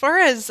as far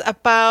as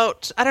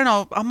about,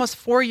 almost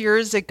 4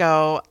 years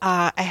ago,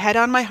 I had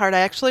on my heart, I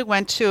actually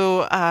went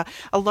to a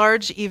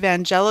large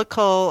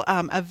evangelical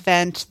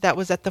event that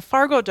was at the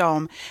Fargo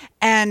Dome.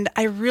 And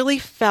I really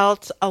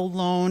felt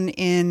alone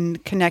in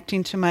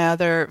connecting to my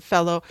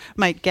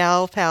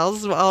gal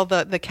pals, all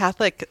the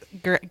Catholic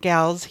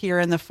gals here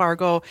in the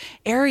Fargo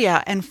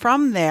area. And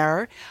from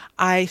there,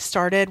 I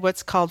started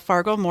what's called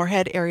Fargo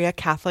Moorhead Area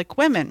Catholic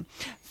Women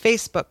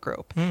Facebook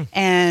group.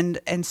 And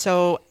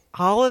so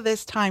all of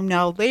this time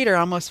now later,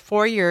 almost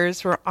 4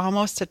 years, we're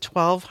almost at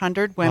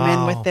 1,200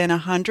 women within a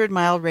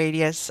 100-mile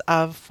radius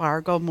of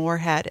Fargo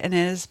Moorhead. And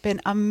it has been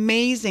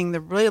amazing.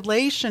 The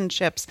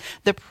relationships,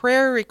 the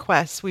prayer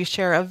requests, we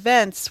share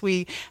events,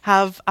 we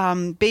have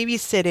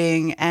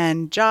babysitting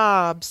and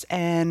jobs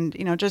and,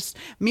 just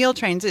meal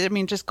trains. I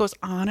mean, just goes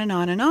on and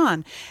on and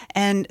on.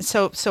 And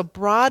so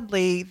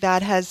broadly,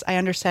 that has, I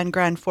understand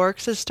Grand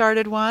Forks has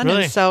started one.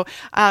 Really? And so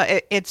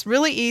it's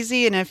really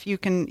easy. And if you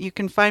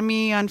can find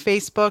me on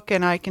Facebook,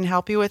 and I can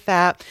help you with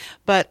that.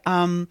 But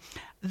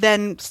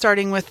then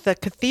starting with the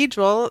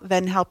cathedral,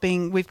 then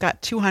we've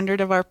got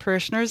 200 of our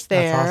parishioners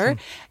there. That's awesome.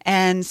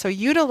 And so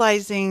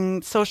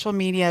utilizing social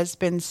media has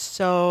been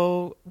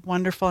so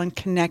wonderful in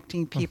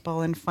connecting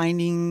people and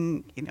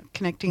finding,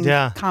 connecting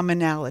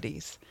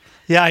commonalities.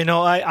 Yeah, I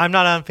know. I'm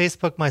not on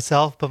Facebook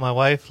myself, but my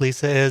wife,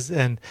 Lisa, is.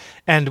 And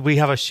we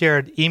have a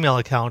shared email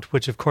account,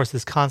 which, of course,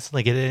 is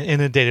constantly getting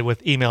inundated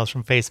with emails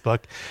from Facebook.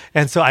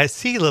 And so I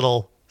see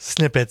little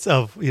snippets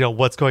of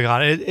what's going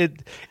on.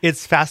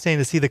 It's fascinating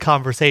to see the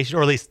conversation,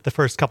 or at least the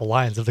first couple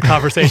lines of the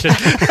conversation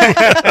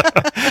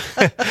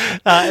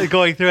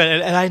going through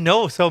it. And I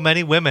know so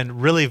many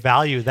women really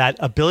value that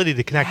ability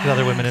to connect with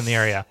other women in the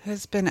area.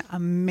 It's been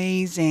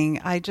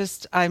amazing.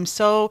 I'm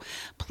so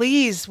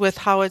pleased with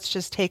how it's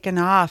just taken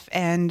off.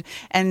 And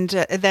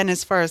then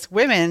as far as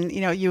women,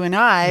 you and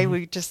I,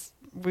 we just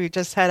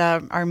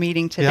had our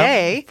meeting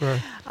today.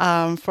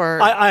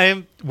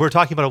 We're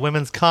talking about a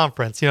women's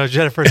conference.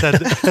 Jennifer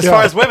said, as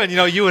far as women,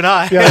 you and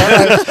I.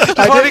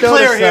 I want to be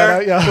clear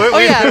here.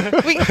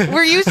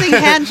 We're using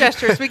hand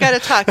gestures. We got to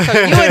talk. So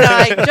you and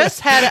I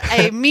just had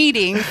a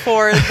meeting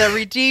for the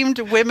Redeemed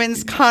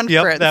Women's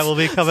Conference. Yep, that will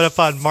be coming up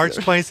on March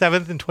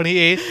 27th and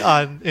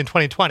 28th in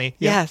 2020.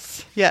 Yep.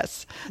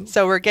 Yes.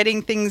 So we're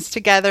getting things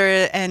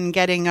together and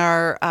getting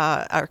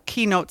our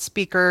keynote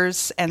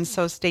speakers, and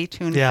so stay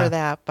tuned for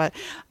that. But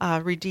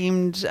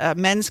Redeemed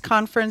Men's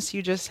Conference,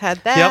 you just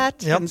had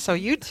that, Yep. and so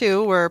you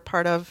two were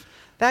part of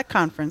that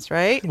conference,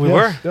 right? We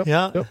were. Yep.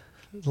 A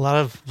lot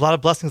of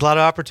blessings, a lot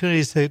of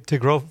opportunities to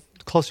grow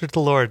closer to the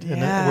Lord,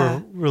 and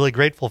we're really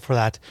grateful for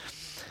that.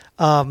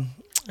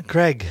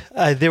 Greg,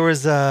 there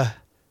was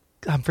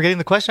I'm forgetting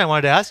the question I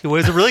wanted to ask you. It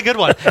was a really good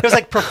one. It was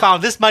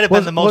profound. This might have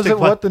been the most. Was it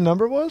what the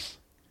number was?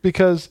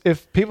 Because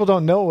if people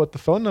don't know what the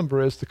phone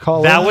number is to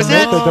call, that was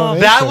it.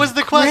 That was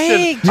the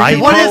question.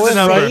 What is the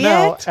number right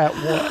now? At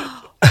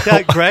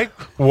what? Greg?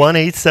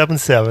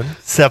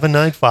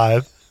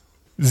 1-877-795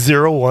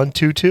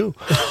 0122.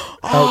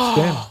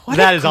 Outstanding. What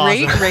That a is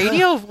great awesome.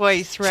 radio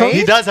voice, right?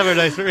 He does have a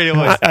nice radio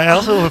voice. I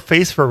also have a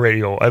face for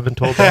radio. I've been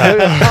told that.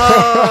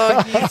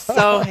 Oh, he's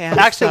so handsome.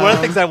 Actually, one of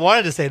the things I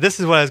wanted to say, this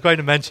is what I was going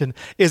to mention,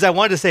 is I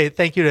wanted to say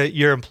thank you to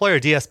your employer,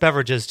 DS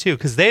Beverages, too,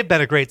 because they've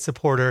been a great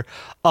supporter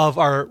of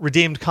our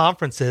Redeemed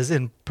conferences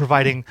in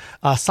providing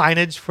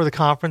signage for the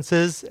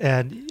conferences.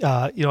 And,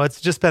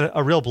 it's just been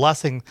a real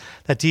blessing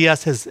that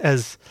DS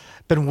has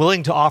been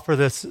willing to offer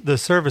the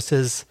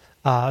services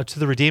to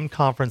the Redeemed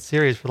Conference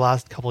series for the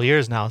last couple of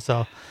years now.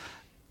 So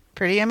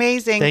Pretty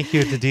amazing. thank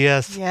you to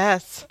DS.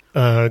 Yes.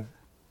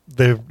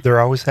 They're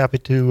always happy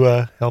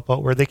to help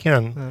out where they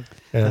can.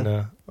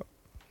 And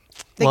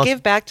They Well,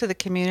 give back to the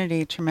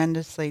community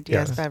tremendously,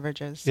 DS Yes.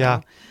 Beverages. So,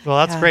 Yeah. Well,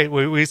 that's yeah. great.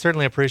 We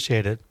certainly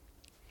appreciate it.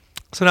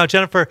 So now,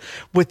 Jennifer,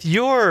 with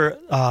your,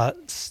 I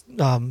was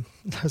going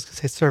to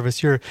say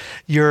service, your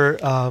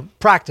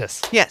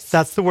practice. Yes.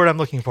 That's the word I'm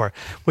looking for.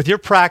 With your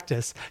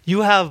practice,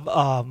 you have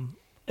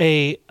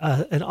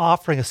an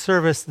offering, a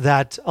service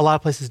that a lot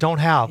of places don't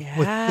have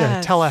with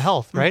Yes.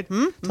 telehealth, right?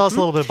 Tell us a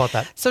little bit about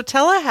that. So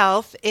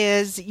telehealth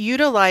is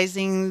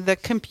utilizing the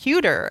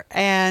computer,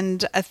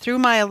 and through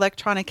my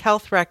electronic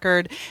health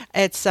record,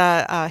 it's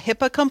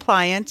HIPAA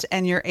compliant,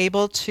 and you're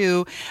able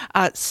to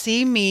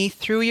see me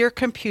through your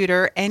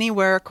computer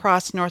anywhere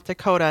across North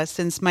Dakota,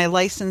 since my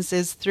license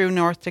is through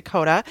North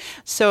Dakota.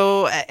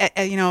 So,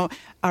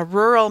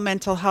 rural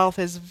mental health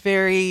is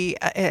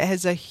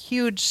has a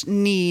huge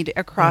need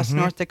across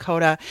North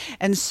Dakota.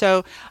 And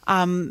so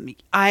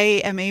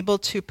I am able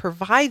to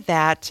provide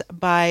that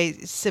by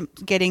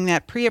getting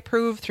that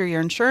pre-approved through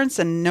your insurance,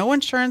 and no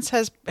insurance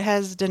has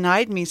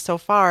denied me so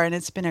far. And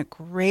it's been a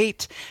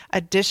great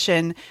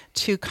addition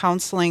to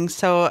counseling.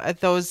 So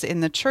those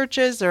in the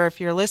churches, or if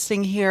you're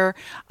listening here,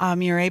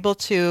 you're able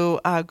to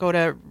go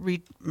to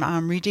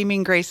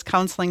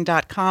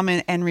redeeminggracecounseling.com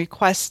and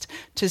request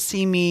to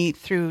see me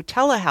through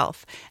telehealth.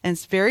 And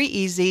it's very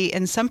easy.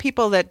 And some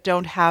people that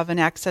don't have an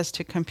access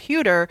to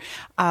computer,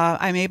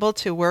 I'm able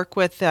to work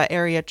with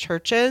area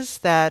churches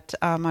that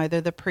either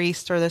the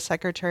priest or the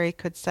secretary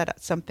could set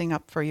something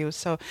up for you.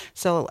 So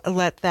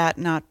let that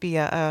not be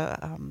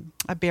a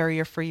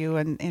barrier for you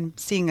in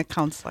seeing a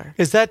counselor.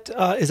 Is that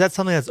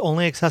something that's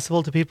only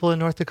accessible to people in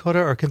North Dakota,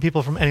 or can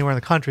people from anywhere in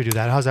the country do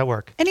that? How does that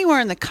work? Anywhere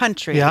in the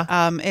country. Yeah.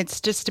 It's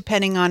just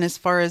depending on as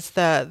far as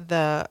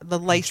the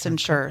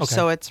licensure. Okay.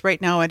 So it's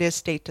right now it is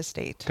state to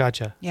state.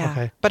 Gotcha. Yeah.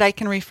 Okay. But I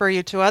can refer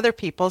you to other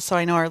people. So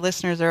I know our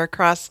listeners are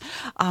across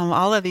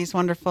all of these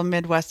wonderful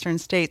Midwestern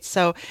states.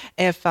 So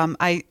if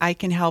I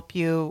can help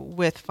you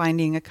with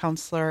finding a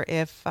counselor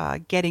if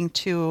getting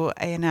to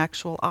an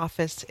actual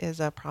office is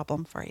a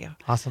problem for you.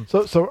 Awesome.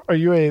 So are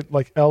you a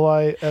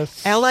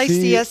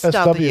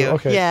LICSW.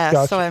 Okay. Yeah.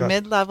 Gotcha, So a gotcha.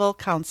 mid-level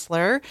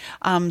counselor.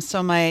 I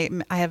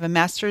have a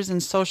master's in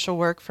social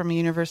work from the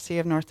University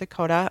of North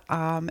Dakota,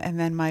 and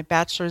then my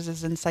bachelor's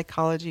is in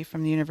psychology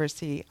from the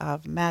University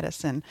of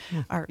Madison,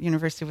 or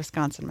University of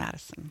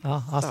Wisconsin-Madison.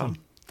 Oh, awesome.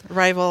 So,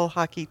 rival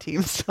hockey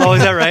teams. Oh,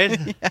 is that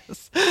right?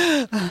 Yes.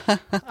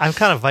 I'm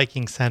kind of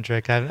Viking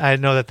centric. I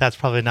know that that's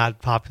probably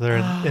not popular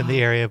in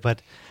the area,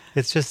 but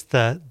it's just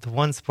the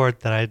one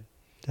sport that I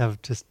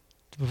have just.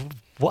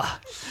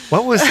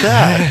 what was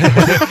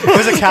that? It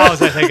was the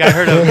cows, I think. I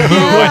heard a moo.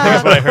 I think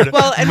is what I heard.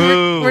 Well, and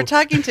moo. we're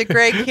talking to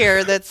Greg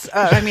here. That's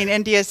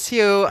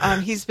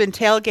NDSU. He's been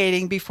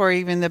tailgating before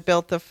even they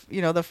built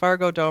the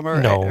Fargo Dome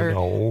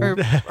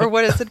or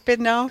what has it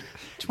been now?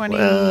 20.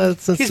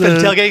 He's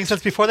been tailgating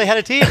since before they had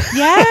a team.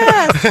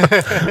 Yes.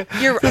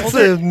 You're It's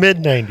older. the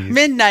mid-90s.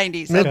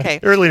 Mid-90s. Okay.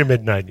 Early to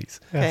mid-90s.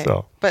 Okay.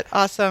 So, But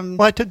awesome.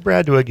 well, I took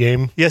Brad to a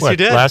game. Yes, you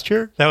did. Last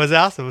year? That was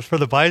awesome. It was for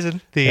the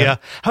Bison. Yeah.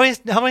 How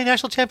many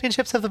national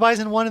championships have the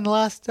Bison won in the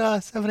last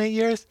 7-8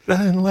 years?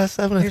 In the last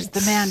 7. Here's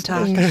the man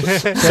talking.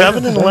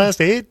 7 in the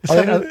last 8?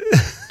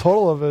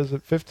 Total of is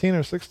it 15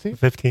 or 16?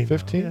 15.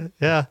 15.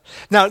 Yeah.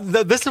 Now,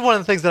 this is one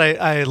of the things that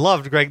I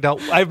loved, Greg. Now,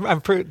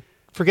 I'm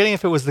forgetting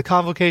if it was the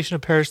convocation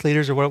of parish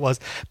leaders or what it was,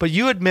 but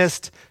you had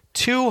missed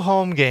 2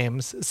 home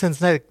games since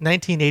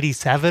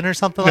 1987 or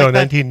something like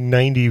that.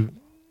 1990.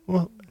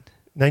 Well,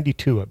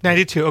 92. I believe.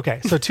 92. Okay.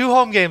 So 2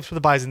 home games for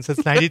the Bison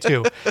since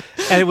 92.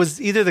 And it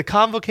was either the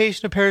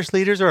convocation of parish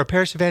leaders or a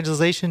parish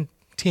evangelization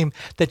team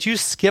that you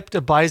skipped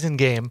a Bison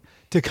game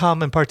to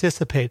come and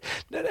participate.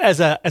 As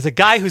a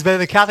guy who's been in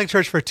the Catholic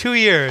Church for 2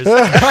 years,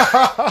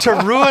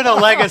 to ruin a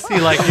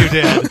legacy like you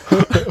did.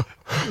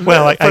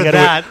 Well, I For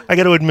that.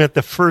 got to admit,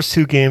 the first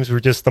 2 games were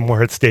just the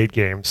Moritz State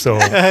games, so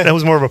that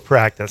was more of a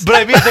practice. But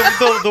I mean,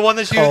 the one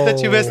that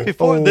you missed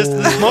before, this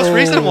most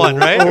recent one,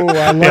 right? Oh,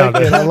 I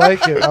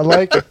like it. I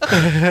like it.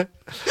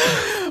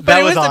 But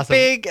it was awesome.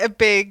 a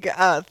big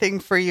thing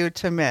for you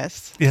to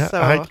miss. Yeah,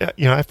 So.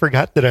 I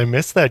forgot that I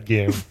missed that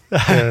game.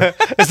 Yeah.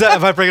 Is that,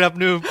 am I bringing up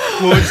new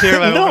wounds here.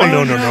 No.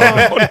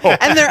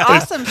 And they're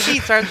awesome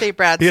seats, aren't they,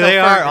 Brad? Yeah, So they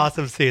for- are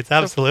awesome seats.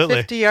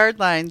 Absolutely. 50-yard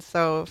line.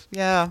 So,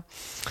 yeah.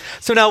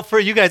 So now for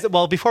you guys,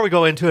 well, before we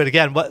go into it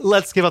again,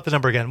 let's give out the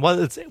number again. Well,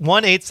 it's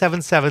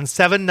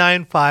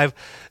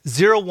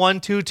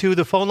 1-877-795-0122.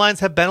 The phone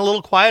lines have been a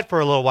little quiet for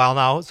a little while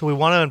now, so we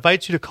want to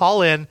invite you to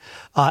call in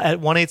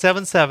at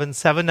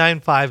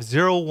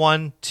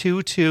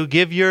 1-877-795-0122.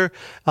 Give your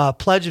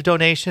pledge of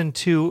donation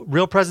to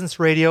Real Presence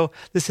Radio.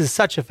 This is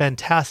such a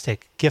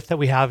fantastic gift that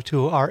we have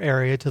to our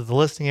area, to the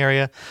listening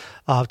area,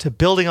 to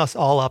building us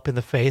all up in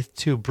the faith,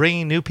 to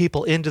bringing new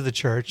people into the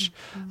church.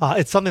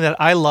 It's something that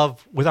I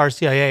love with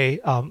RCIA,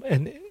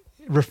 and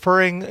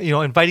referring,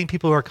 inviting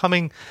people who are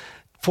coming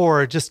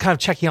for just kind of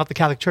checking out the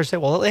Catholic Church. Say,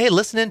 well, hey,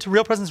 listen into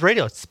Real Presence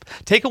Radio.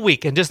 Take a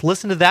week and just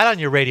listen to that on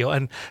your radio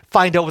and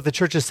find out what the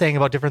church is saying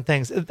about different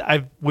things.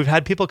 We've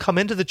had people come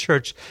into the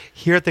church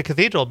here at the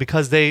cathedral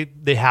because they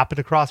happened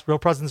across Real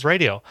Presence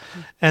Radio.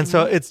 And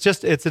so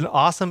it's an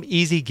awesome,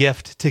 easy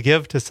gift to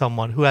give to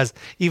someone who has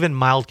even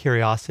mild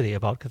curiosity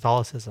about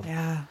Catholicism.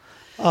 Yeah.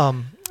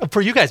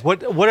 For you guys,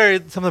 what are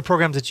some of the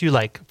programs that you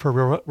like for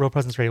Real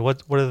Presence Radio?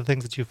 What are the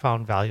things that you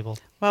found valuable?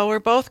 Well, we're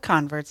both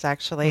converts,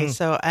 actually.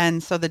 So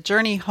the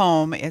journey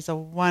home is a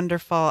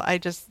wonderful. I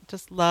just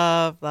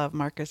love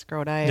Marcus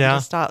Grodi. Yeah.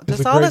 Just all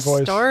He's a the great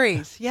voice.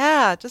 stories.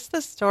 Yeah, just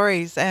the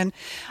stories. And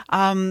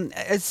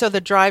so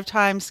the drive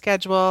time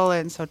schedule,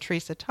 and so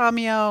Teresa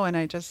Tomeo, and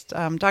I just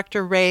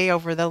Dr. Ray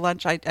over the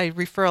lunch. I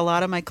refer a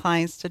lot of my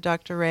clients to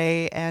Dr.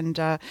 Ray and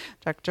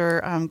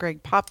Dr.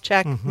 Greg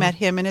Popchak. Met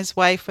him and his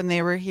wife when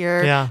they were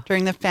here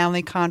during the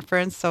family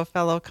conference. So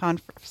fellow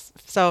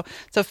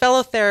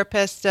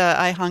therapist.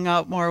 I hung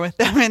out more with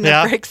them in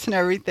the breaks and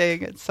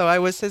everything. And so I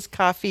was his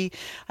coffee.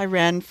 I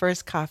ran for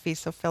his coffee.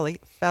 So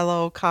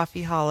fellow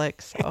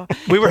coffeeholic. So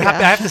we were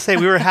happy. I have to say,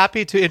 we were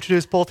happy to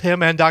introduce both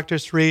him and Dr.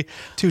 Sri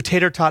to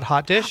Tater Tot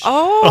Hot Dish.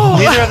 Oh,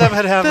 neither of them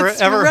had ever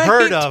right.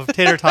 heard of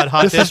Tater Tot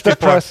Hot This Dish is before.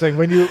 depressing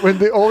when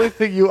the only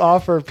thing you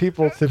offer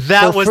people to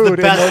That for was food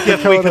the best in North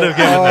gift we could have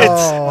given them.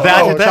 Dakota.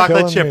 That and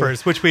chocolate killing me.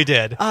 chippers, which we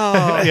did.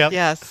 Oh, Yep.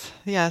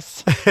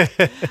 yes.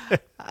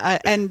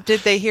 And did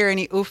they hear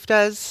any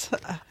ooftas?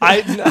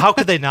 How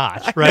could they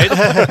not, right?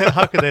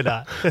 How could they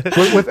not?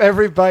 with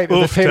every bite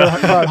of the tater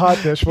hot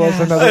dish was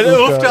another An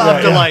oofta. oofta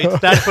of delight.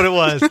 That's what it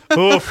was.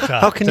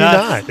 Oofta. How can you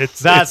not?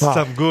 That's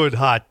some good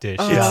hot dish.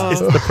 Yeah.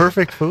 It's the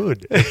perfect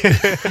food.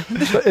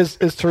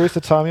 Is Teresa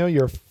Tomeo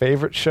your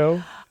favorite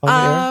show on the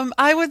air?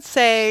 I would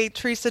say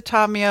Teresa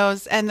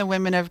Tomeo's and the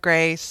Women of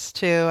Grace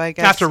too. I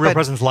guess After Real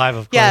Presence Live,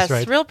 of course, yes,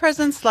 right? Real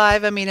Presence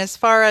Live. I mean, as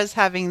far as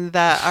having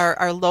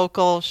our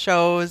local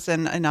shows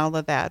and all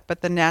of that,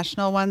 but the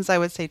national ones, I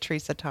would say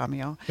Teresa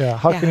Tomeo. Yeah,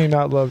 how can you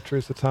not love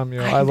Teresa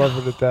Tomeo? I love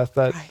her to death.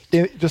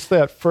 Just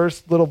that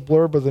first little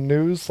blurb of the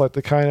news, like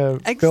the kind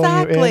of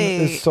filling you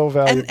in, is so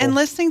valuable. And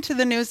listening to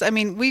the news, I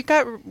mean, we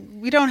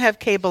don't have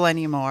cable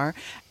anymore,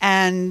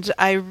 and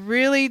I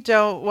really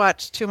don't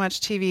watch too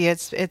much TV.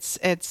 It's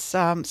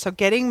so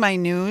getting my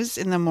news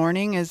in the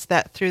morning is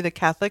that through the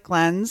Catholic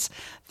lens,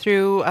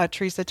 through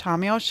Teresa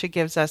Tomeo. She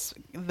gives us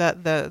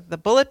the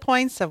bullet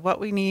points of what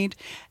we need,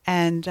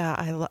 and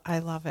I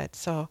love it.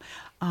 So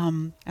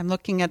I'm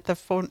looking at the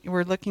phone.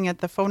 We're looking at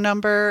the phone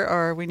number,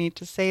 or we need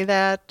to say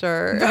that,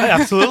 or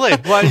absolutely.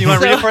 What you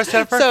want to read it for us,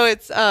 Jennifer? So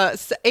it's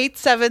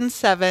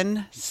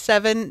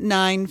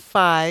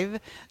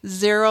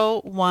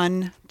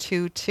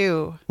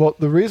 877-795-0122. Well,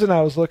 the reason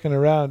I was looking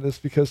around is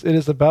because it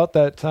is about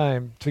that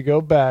time to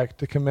go back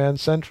to Command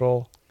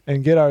Central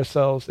and get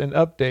ourselves an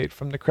update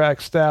from the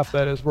crack staff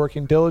that is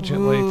working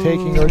diligently,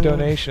 taking your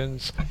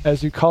donations.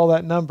 As you call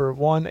that number,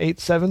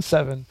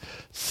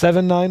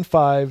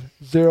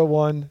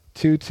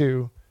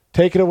 1-877-795-0122.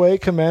 Take it away,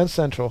 Command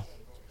Central.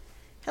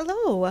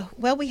 Hello.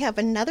 Well, we have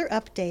another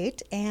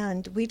update,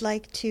 and we'd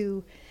like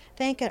to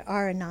thank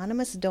our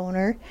anonymous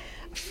donor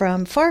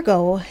from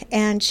Fargo,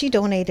 and she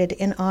donated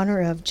in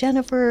honor of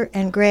Jennifer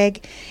and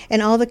Greg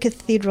and all the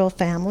cathedral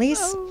families.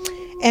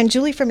 Oh. And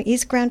Julie from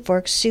East Grand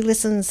Forks, she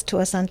listens to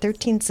us on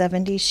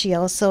 1370. She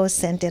also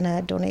sent in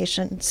a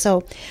donation.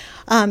 So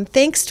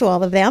thanks to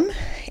all of them.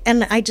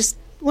 And I just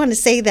want to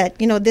say that,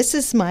 this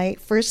is my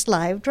first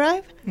live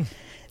drive.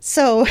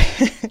 So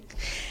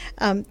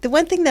the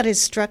one thing that has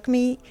struck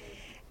me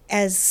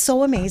as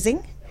so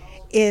amazing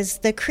is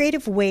the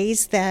creative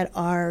ways that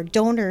our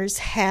donors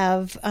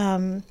have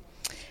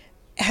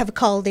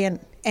called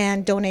in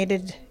and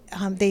donated.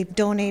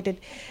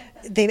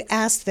 They've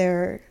asked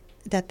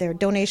that their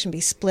donation be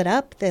split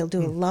up. They'll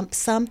do a lump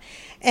sum,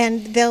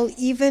 and they'll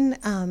even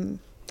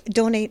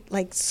donate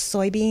like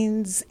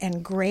soybeans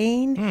and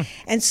grain.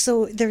 And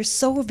so they're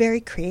so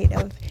very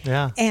creative.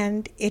 Yeah.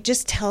 And it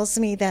just tells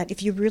me that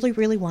if you really,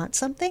 really want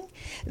something,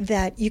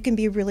 that you can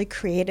be really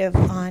creative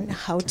on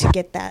how to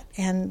get that.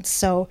 And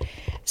so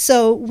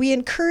we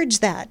encourage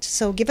that.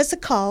 So give us a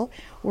call.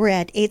 We're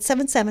at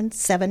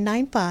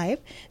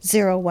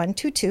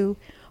 877-795-0122.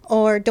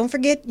 Or don't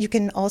forget, you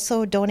can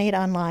also donate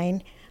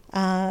online,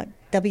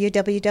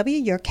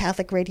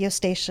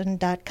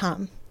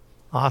 www.yourcatholicradiostation.com.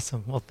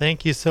 Awesome. Well,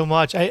 thank you so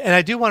much.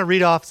 I do want to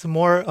read off some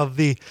more of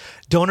the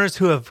donors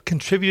who have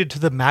contributed to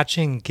the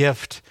matching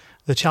gift,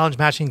 the challenge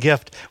matching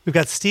gift. We've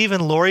got Steve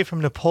and Lori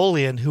from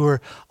Napoleon who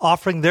are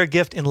offering their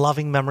gift in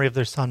loving memory of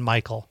their son,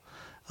 Michael.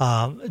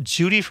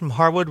 Judy from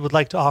Harwood would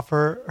like to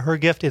offer her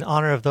gift in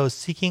honor of those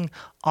seeking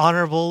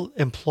honorable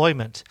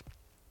employment.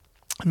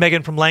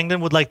 Megan from Langdon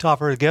would like to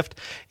offer a gift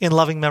in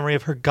loving memory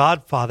of her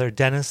godfather,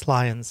 Dennis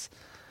Lyons.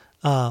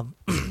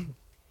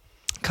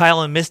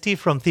 Kyle and Misty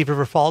from Thief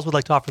River Falls would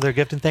like to offer their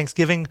gift in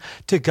thanksgiving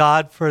to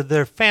God for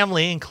their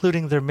family,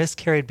 including their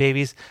miscarried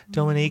babies,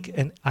 Dominique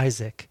and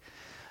Isaac.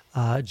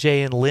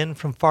 Jay and Lynn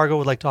from Fargo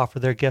would like to offer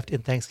their gift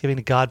in thanksgiving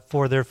to God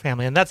for their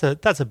family. And that's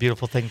a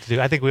beautiful thing to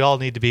do. I think we all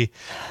need to be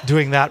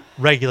doing that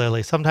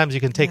regularly. Sometimes you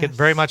can take it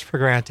very much for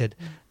granted.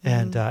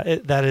 And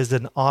that is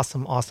an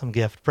awesome, awesome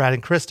gift. Brad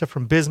and Krista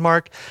from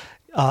Bismarck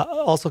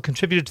also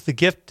contributed to the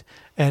gift.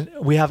 And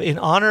we have in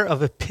honor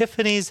of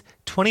Epiphany's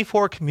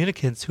 24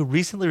 communicants who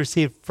recently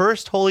received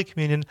First Holy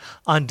Communion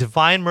on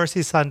Divine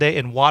Mercy Sunday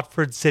in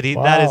Watford City.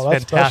 Wow, that is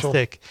that's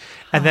fantastic.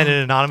 Special. And then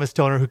an anonymous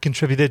donor who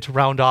contributed to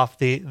round off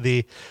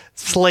the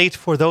slate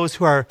for those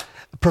who are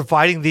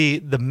providing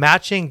the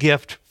matching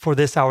gift for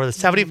this hour, the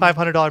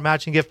 $7,500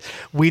 matching gift.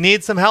 We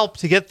need some help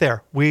to get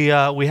there. We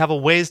have a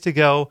ways to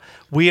go.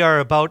 We are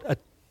about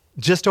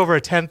just over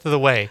a tenth of the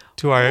way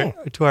to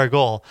our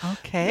goal.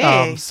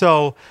 Okay.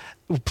 So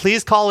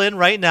please call in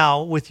right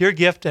now with your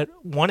gift at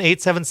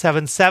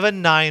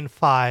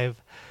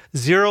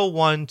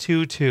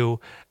 1-877-795-0122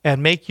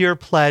 and make your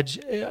pledge.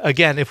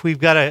 Again, if we've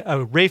got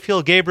a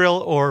Raphael, Gabriel,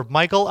 or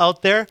Michael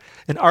out there,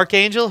 an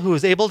archangel who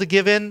is able to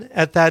give in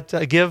at that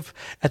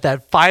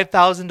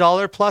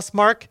 $5,000 plus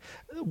mark,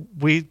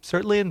 we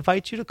certainly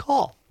invite you to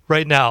call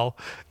right now.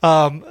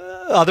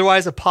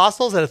 Otherwise,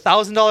 apostles at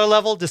 $1,000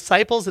 level,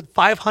 disciples at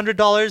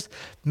 $500,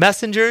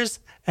 messengers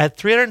at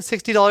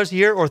 $360 a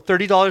year or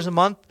 $30 a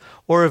month,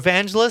 or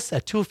evangelists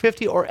at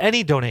 $250, or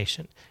any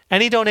donation.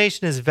 Any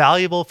donation is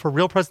valuable for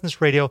Real Presence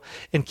Radio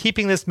in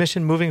keeping this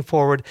mission moving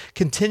forward,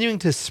 continuing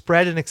to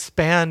spread and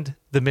expand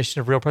the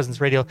mission of Real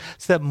Presence Radio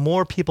so that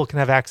more people can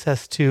have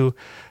access to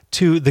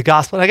the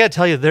gospel. And I got to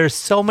tell you, there's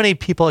so many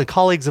people and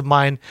colleagues of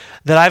mine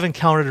that I've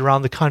encountered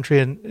around the country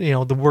and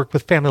the work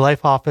with Family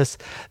Life Office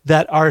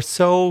that are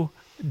so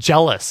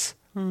jealous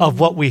of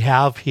what we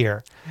have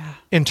here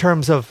in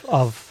terms of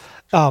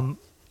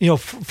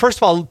first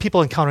of all,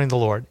 people encountering the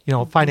Lord,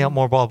 finding out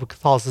more about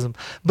Catholicism,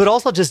 but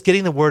also just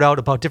getting the word out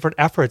about different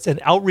efforts and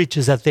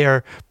outreaches that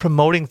they're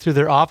promoting through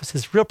their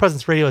offices. Real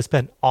Presence Radio has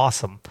been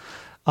awesome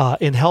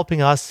in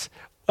helping us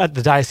at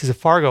the Diocese of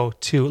Fargo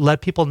to let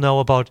people know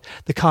about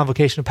the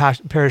convocation of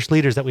parish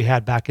leaders that we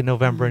had back in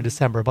November and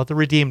December, about the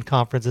Redeemed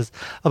conferences,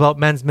 about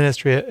men's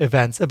ministry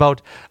events,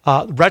 about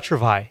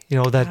Retrovi,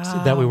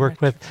 that we worked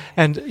with.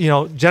 And,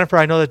 Jennifer,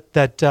 I know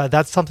that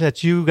that's something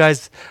that you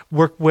guys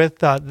work with.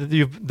 There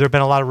have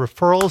been a lot of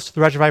referrals to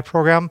the Retrovi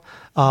program.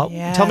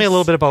 Yes. Tell me a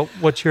little bit about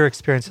what your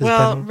experience has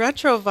been. Well,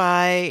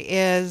 Retrovi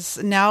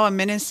is now a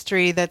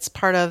ministry that's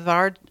part of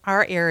our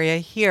area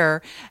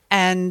here,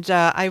 and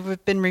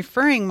I've been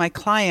referring my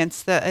clients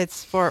that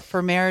it's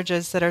for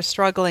marriages that are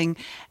struggling,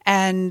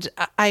 and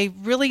I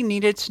really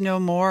needed to know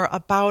more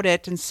about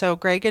it, and so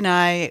Greg and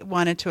I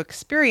wanted to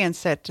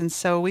experience it, and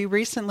so we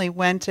recently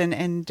went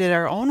and did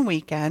our own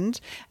weekend.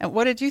 And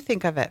what did you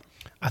think of it?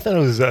 I thought it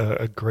was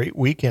a great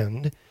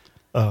weekend.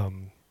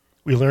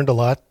 We learned a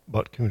lot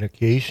about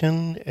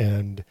communication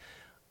and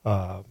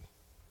what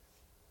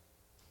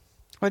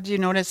did you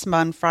notice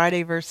on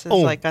Friday versus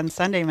like on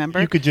Sunday,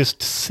 remember? You could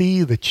just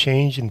see the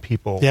change in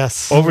people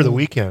Yes. over the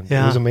weekend.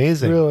 Yeah. It was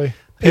amazing. Really?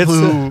 People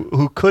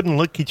who couldn't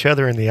look each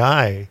other in the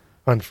eye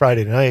on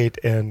Friday night,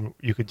 and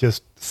you could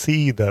just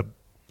see the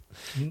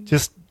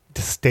just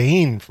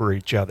disdain for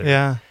each other.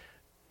 Yeah.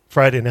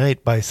 Friday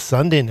night, by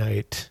Sunday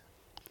night,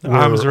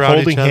 Arms we're around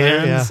holding each other,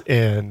 hands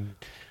and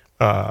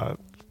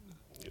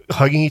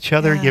hugging each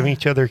other, giving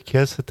each other a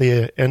kiss at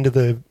the end of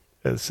the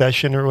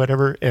session or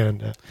whatever,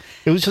 and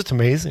it was just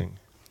amazing.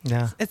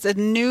 Yeah, it's a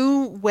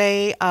new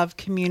way of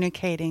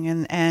communicating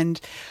and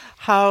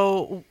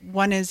how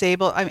one is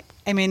able. I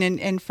mean,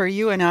 and for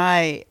you and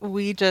I,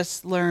 we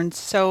just learned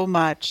so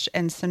much,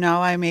 and so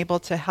now I'm able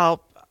to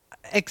help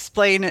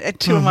explain it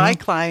to my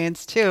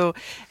clients too.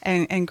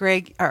 And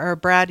Greg or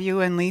Brad,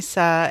 you and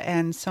Lisa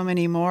and so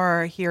many more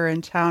are here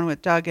in town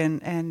with Doug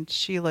and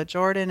Sheila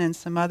Jordan and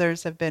some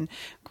others have been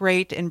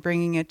great in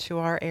bringing it to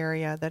our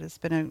area. That has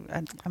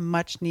been a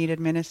much needed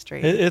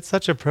ministry. It's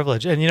such a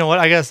privilege. And you know what?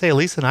 I got to say,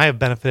 Lisa and I have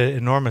benefited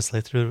enormously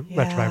through the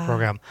Retrovi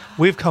program.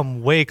 We've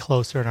come way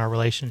closer in our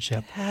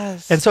relationship.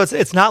 Yes. And so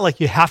it's not like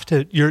you're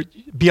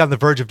be on the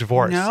verge of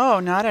divorce. No,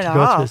 not at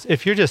all.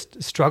 If you're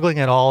just struggling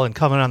at all and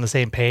coming on the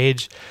same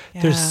page,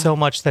 there's so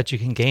much that you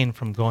can gain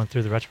from going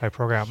through the Retrovi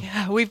program.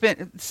 Yeah,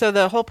 so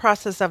the whole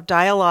process of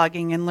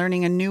dialoguing and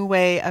learning a new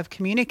way of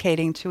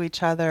communicating to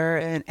each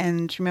other.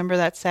 And remember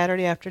that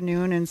Saturday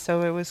afternoon? And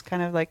so it was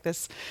kind of like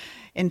this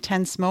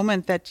intense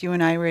moment that you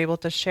and I were able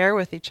to share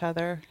with each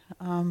other.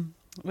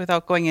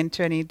 without going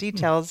into any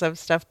details of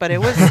stuff, but it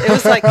was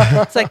like,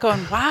 it's like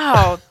going,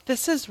 wow,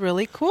 this is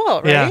really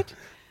cool, right?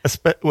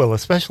 Yeah.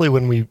 Especially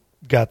when we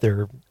got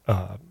there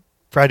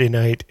Friday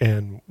night,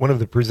 and one of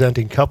the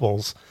presenting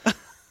couples,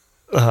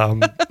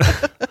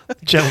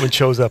 gentleman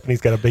shows up and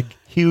he's got a big,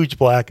 huge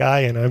black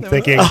eye, and I'm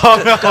thinking,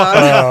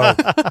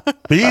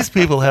 these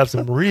people have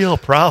some real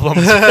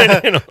problems.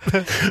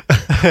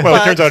 Well,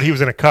 it turns out he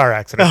was in a car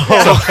accident.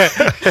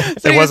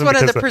 So he was one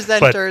of the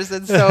presenters,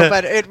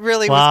 but it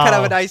really was kind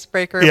of an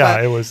icebreaker. Yeah,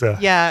 but it was.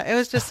 It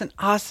was just an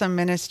awesome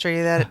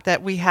ministry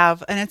that we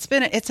have, and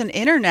it's an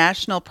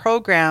international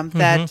program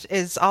that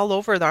is all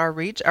over our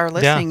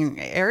listening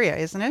area,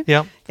 isn't it?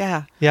 Yeah,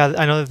 yeah.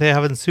 I know that they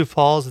have it in Sioux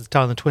Falls. It's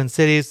down in the Twin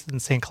Cities, in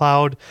St.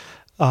 Cloud.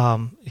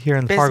 Here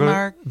in Bismarck.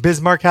 Fargo,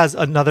 Bismarck has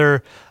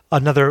another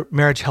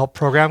marriage help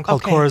program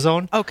called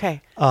Corazon.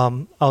 Okay.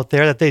 Out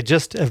there that they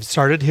just have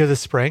started here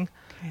this spring.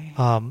 Okay.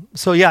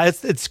 So yeah,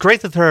 it's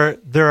great that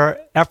there are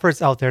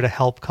efforts out there to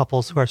help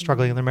couples who are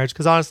struggling in their marriage,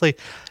 because honestly,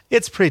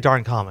 it's pretty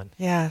darn common.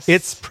 Yes.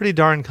 It's pretty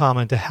darn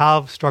common to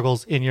have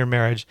struggles in your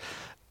marriage.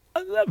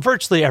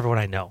 Virtually everyone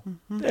I know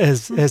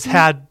has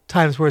had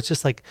times where it's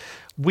just like,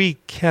 we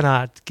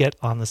cannot get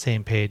on the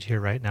same page here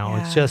right now.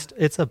 Yeah.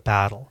 It's a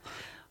battle.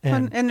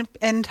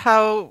 And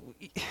how,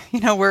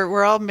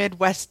 we're all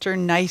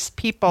Midwestern nice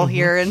people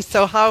here, and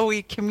so how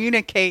we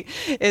communicate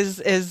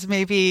is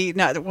maybe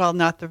not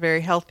the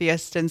very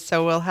healthiest, and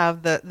so we'll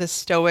have the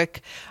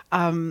stoic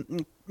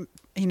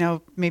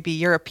maybe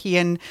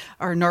European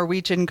or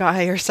Norwegian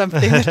guy or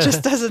something that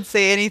just doesn't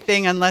say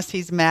anything unless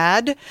he's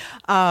mad,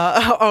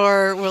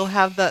 or we'll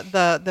have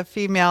the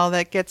female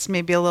that gets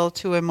maybe a little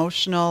too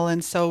emotional,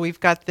 and so we've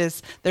got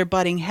they're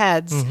butting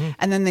heads,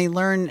 and then they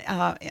learn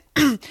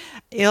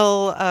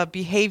ill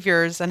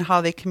behaviors and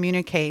how they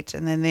communicate,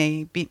 and then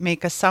they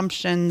make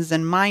assumptions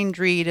and mind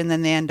read, and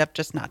then they end up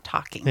just not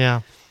talking.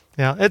 Yeah,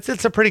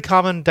 it's a pretty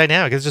common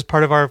dynamic. It's just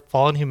part of our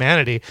fallen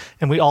humanity,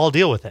 and we all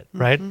deal with it,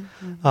 right?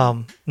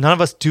 None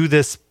of us do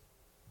this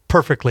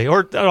perfectly,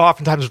 or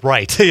oftentimes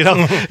right.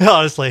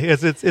 Honestly,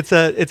 it's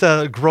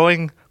a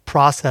growing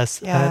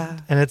process,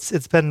 and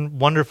it's been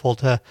wonderful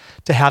to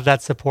have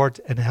that support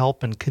and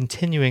help and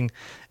continuing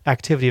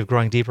activity of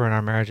growing deeper in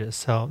our marriages.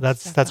 So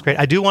that's great.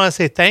 I do want to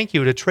say thank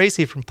you to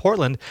Tracy from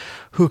Portland,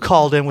 who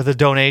called in with a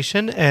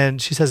donation,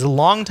 and she says,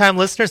 long-time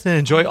listeners and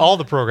enjoy all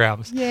the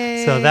programs.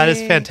 Yay. So that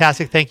is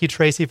fantastic. Thank you,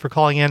 Tracy, for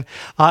calling in.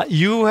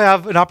 You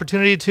have an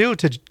opportunity too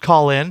to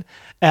call in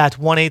at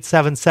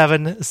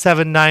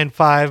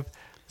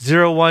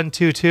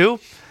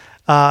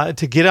 1-877-795-0122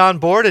 to get on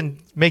board and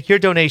make your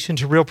donation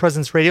to Real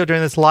Presence Radio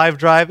during this live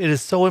drive. It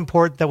is so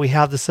important that we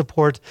have the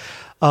support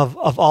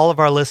of all of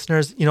our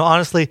listeners.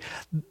 Honestly,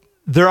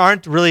 there are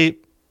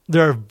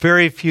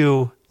very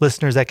few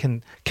listeners that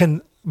can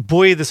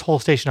buoy this whole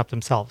station up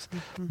themselves.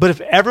 But if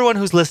everyone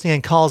who's listening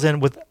and calls in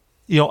with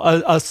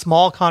a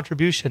small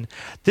contribution,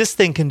 this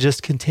thing can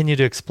just continue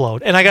to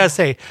explode. And I gotta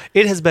say,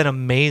 it has been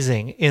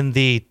amazing in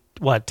the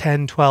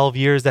 10, 12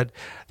 years that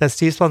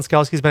Steve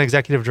Splonskowski's been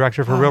executive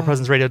director for Real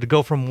Presence Radio, to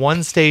go from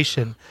one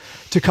station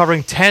to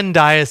covering 10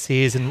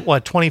 dioceses and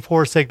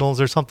 24 signals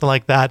or something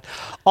like that,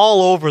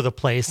 all over the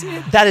place.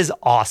 That is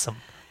awesome.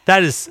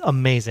 That is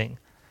amazing.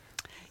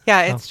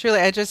 Yeah, it's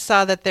truly. I just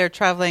saw that they're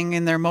traveling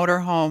in their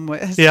motorhome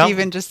with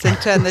Stephen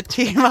Jacinta and the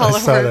team all over. I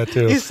saw that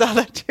too. You saw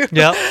that too.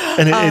 Yeah,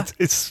 and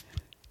it's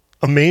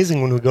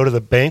amazing when we go to the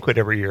banquet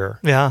every year.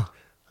 Yeah.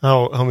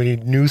 How many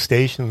new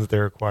stations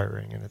they're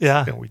acquiring, and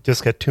we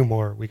just got 2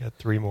 more. We got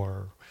 3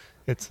 more.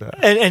 It's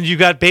and you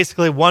got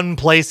basically one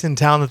place in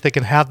town that they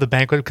can have the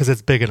banquet because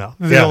it's big enough.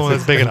 The only one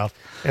that's big enough,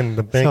 and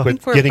the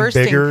banquet getting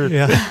bigger.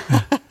 Yeah,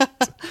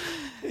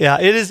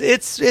 yeah. It is.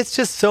 It's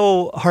just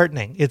so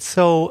heartening. It's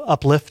so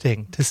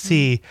uplifting to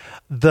see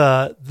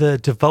the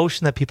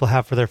devotion that people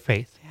have for their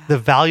faith, the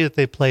value that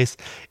they place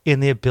in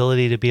the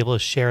ability to be able to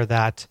share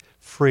that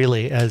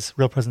freely, as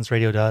Real Presence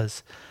Radio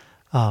does.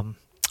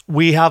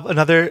 We have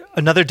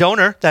another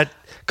donor that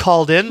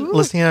called in,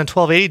 listening on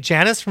 1280.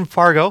 Janice from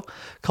Fargo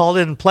called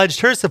in and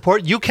pledged her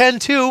support. You can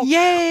too.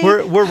 Yay!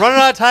 We're running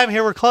out of time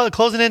here. We're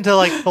closing into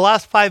like the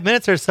last 5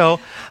 minutes or so.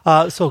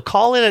 So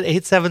call in at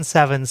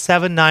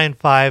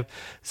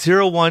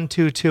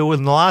 877-795-0122.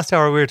 In the last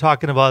hour, we were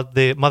talking about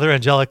the Mother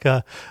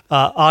Angelica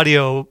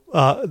audio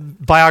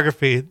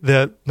biography,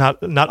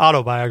 not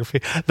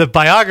autobiography, the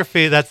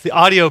biography. That's the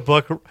audio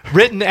book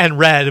written and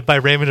read by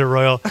Raymond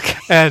Arroyo. Okay.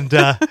 And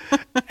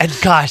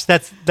gosh,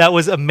 that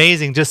was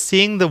amazing. Just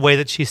seeing the way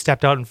that she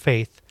stepped out in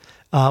faith.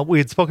 We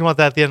had spoken about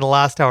that at the end of the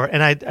last hour,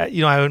 and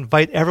I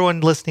invite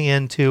everyone listening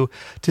in to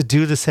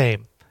do the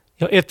same.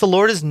 If the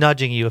Lord is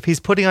nudging you, if He's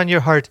putting on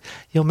your heart,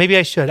 maybe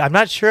I should. I'm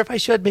not sure if I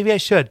should. Maybe I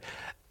should.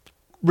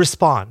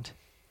 Respond.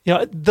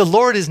 The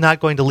Lord is not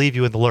going to leave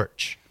you in the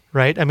lurch,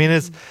 right? I mean,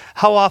 it's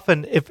how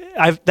often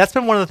that's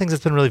been one of the things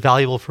that's been really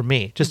valuable for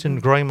me, just in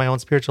growing my own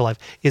spiritual life,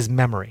 is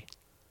memory.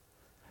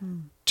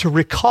 To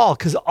recall,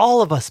 because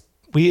all of us,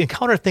 we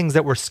encounter things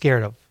that we're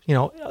scared of.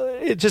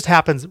 It just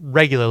happens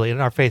regularly in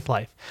our faith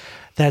life.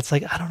 That it's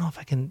like, I don't know if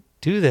I can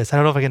do this. I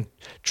don't know if I can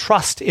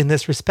trust in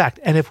this respect.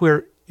 And if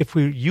we're if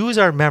we use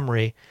our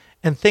memory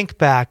and think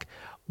back,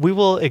 we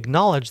will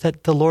acknowledge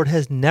that the Lord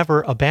has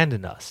never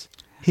abandoned us.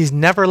 He's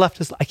never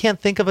left us. I can't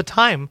think of a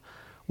time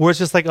where it's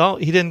just like, oh,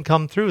 he didn't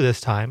come through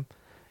this time.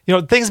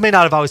 Things may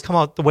not have always come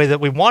out the way that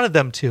we wanted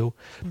them to,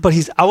 but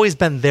he's always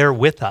been there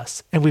with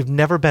us, and we've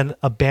never been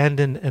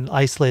abandoned and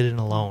isolated and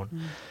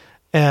alone.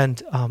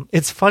 And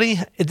it's funny.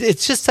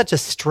 It's just such a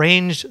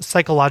strange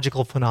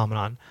psychological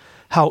phenomenon,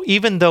 how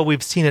even though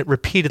we've seen it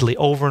repeatedly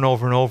over and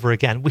over and over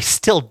again, we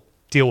still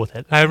deal with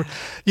it.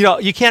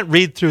 You can't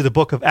read through the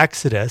book of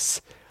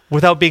Exodus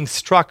without being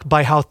struck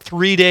by how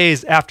 3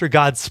 days after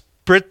God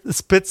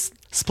splits,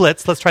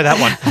 let's try that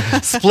one,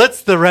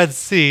 splits the Red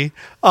Sea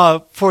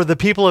for the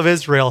people of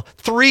Israel.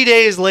 3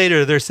 days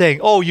later, they're saying,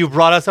 oh, you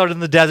brought us out in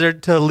the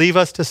desert to leave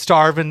us to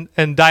starve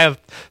and die of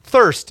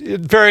thirst.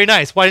 Very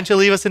nice. Why didn't you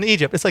leave us in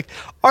Egypt? It's like,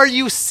 are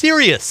you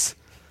serious?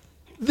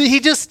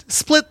 He just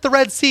split the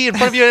Red Sea in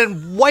front of you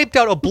and wiped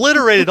out,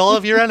 obliterated all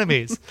of your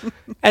enemies.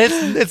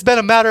 And it's been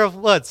a matter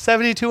of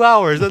 72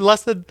 hours,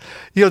 less than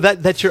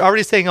that you're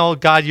already saying, "Oh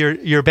God,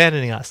 you're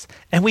abandoning us."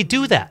 And we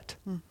do that.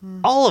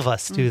 All of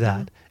us do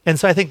that. And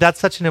so I think that's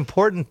such an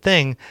important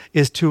thing,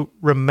 is to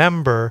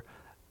remember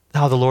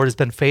how the Lord has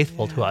been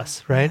faithful to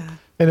us, right? Yeah.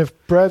 And if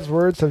Brad's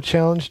words have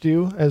challenged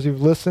you as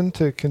you've listened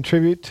to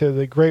contribute to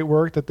the great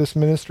work that this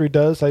ministry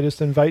does, I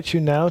just invite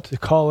you now to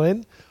call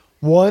in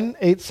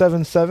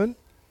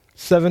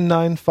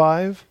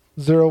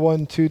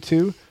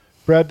 1-877-795-0122.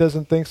 Brad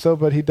doesn't think so,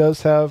 but he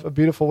does have a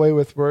beautiful way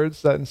with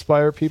words that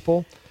inspire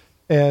people.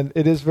 And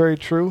it is very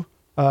true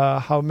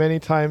how many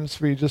times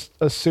we just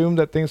assume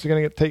that things are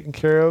going to get taken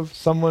care of.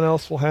 Someone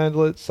else will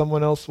handle it.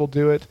 Someone else will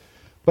do it.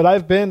 But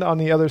I've been on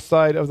the other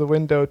side of the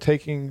window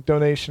taking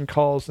donation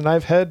calls, and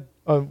I've had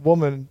a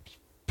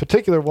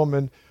particular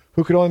woman,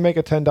 who could only make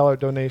a $10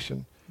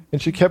 donation.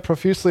 And she kept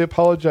profusely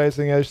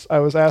apologizing as I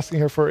was asking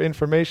her for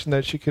information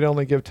that she could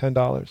only give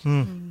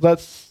 $10.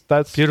 That's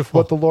beautiful.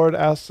 What the Lord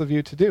asks of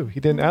you to do. He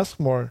didn't ask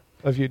more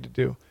of you to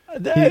do.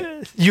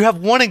 You have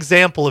one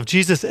example of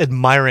Jesus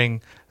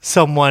admiring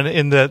someone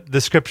in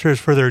the scriptures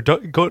for their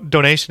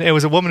donation. It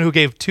was a woman who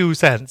gave 2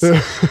 cents,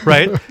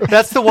 right?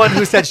 That's the one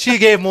who said she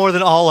gave more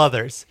than all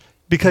others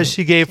because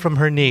she gave from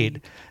her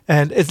need.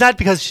 And it's not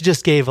because she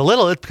just gave a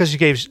little, it's because she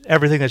gave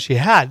everything that she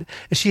had.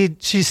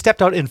 She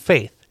stepped out in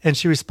faith, and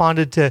she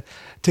responded to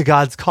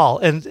God's call.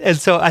 And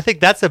so I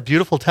think that's a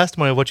beautiful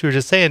testimony of what you were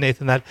just saying,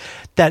 Nathan, that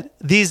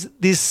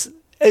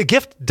a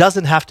gift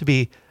doesn't have to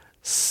be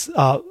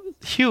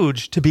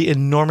huge to be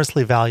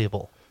enormously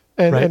valuable.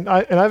 And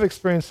I've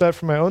experienced that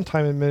from my own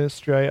time in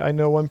ministry. I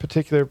know one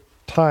particular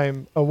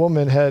time a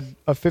woman had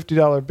a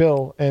 $50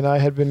 bill, and I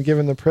had been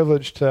given the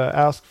privilege to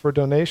ask for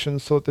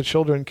donations so that the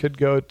children could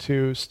go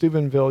to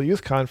Steubenville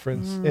Youth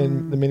Conference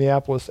in the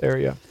Minneapolis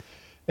area.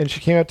 And she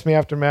came up to me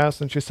after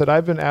Mass and she said,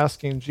 I've been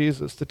asking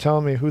Jesus to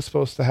tell me who's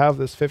supposed to have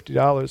this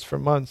 $50 for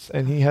months,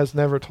 and he has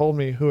never told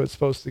me who it's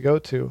supposed to go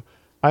to.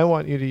 I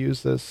want you to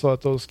use this so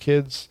that those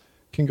kids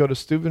can go to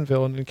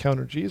Steubenville and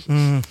encounter Jesus.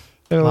 And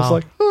it was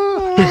like,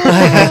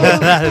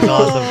 that is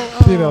awesome.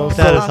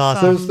 That is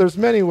awesome. There's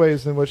many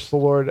ways in which the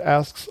Lord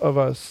asks of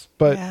us,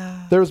 but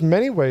there's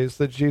many ways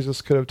that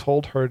Jesus could have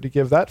told her to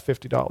give that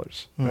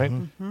 $50, right?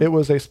 It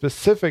was a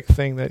specific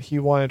thing that he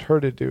wanted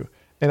her to do.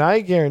 And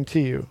I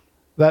guarantee you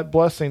that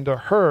blessing to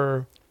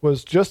her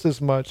was just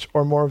as much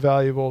or more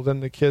valuable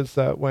than the kids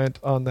that went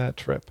on that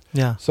trip.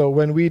 Yeah. So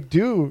when we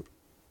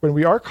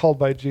are called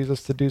by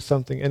Jesus to do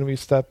something and we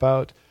step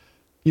out,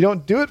 you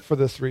don't do it for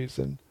this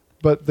reason,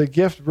 but the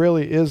gift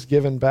really is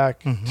given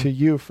back to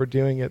you for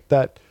doing it.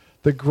 That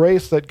the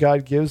grace that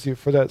God gives you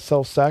for that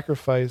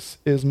self-sacrifice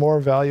is more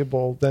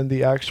valuable than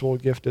the actual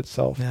gift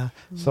itself. Yeah.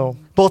 So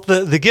both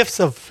the gifts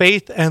of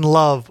faith and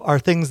love are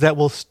things that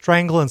will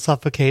strangle and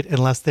suffocate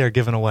unless they are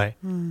given away,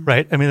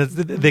 right? I mean,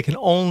 they can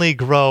only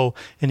grow,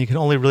 and you can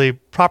only really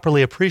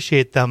properly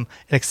appreciate them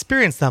and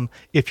experience them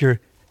if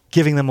you're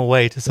giving them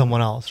away to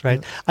someone else,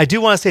 right? I do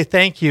want to say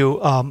thank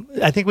you.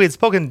 I think we had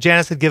spoken,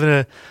 Janice had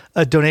given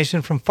a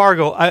donation from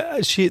Fargo.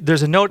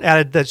 There's a note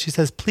added that she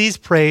says, please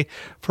pray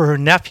for her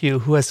nephew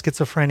who has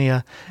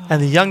schizophrenia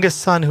and the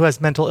youngest son who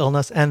has mental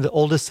illness and the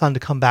oldest son to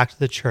come back to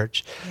the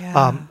church.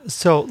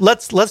 So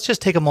let's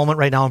just take a moment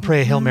right now and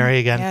pray a Hail Mary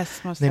again.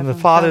 Yes, most in the name of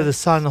the Father, the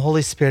Son, and the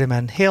Holy Spirit,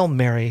 amen. Hail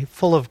Mary,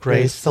 full of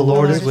grace, the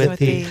Lord is with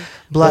thee.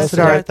 Blessed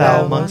art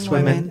thou amongst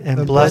women,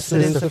 and blessed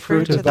is the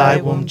fruit of thy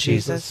womb,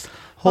 Jesus.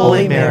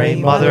 Holy Mary,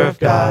 Mother of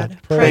God,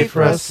 pray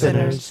for us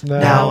sinners,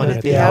 now and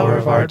at the hour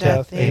of our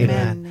death.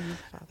 Amen.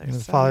 In the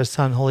Father,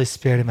 Son, Holy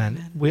Spirit,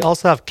 amen. We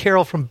also have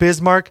Carol from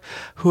Bismarck,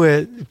 who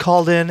had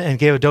called in and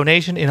gave a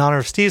donation in honor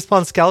of Steve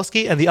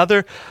Sponskowski and the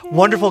other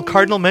wonderful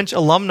Cardinal Minch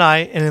alumni,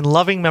 and in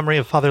loving memory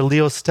of Father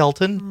Leo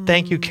Stelton.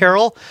 Thank you,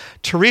 Carol.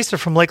 Teresa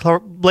from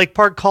Lake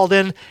Park called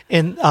in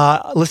and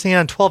listening in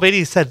on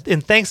 1280, said,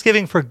 in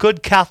Thanksgiving for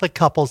good Catholic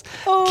couples,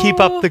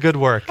 keep up the good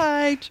work.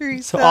 Hi,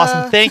 Teresa. So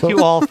awesome. Thank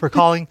you all for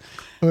calling.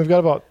 And we've got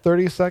about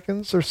 30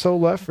 seconds or so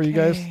left for you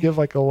guys to give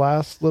like a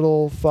last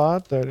little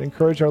thought that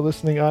encourage our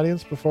listening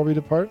audience before we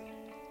depart.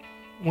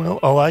 Well,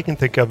 all I can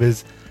think of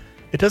is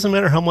it doesn't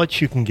matter how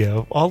much you can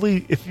give.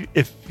 If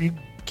you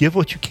give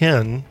what you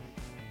can.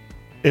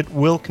 It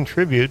will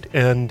contribute,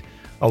 and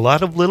a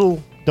lot of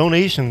little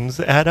donations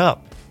add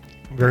up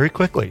very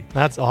quickly.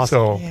 That's awesome.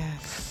 So Yes.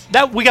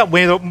 That we got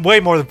way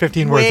more than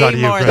 15 words Way out of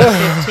you, more Greg.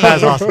 than 15.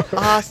 That's awesome.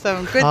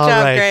 Awesome. Good All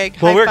job, right. Greg.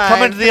 Well, High we're five.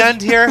 coming to the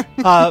end here.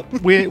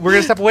 We're going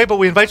to step away, but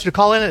we invite you to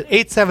call in at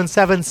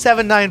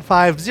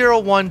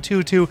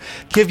 877-795-0122.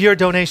 Give your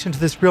donation to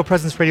this Real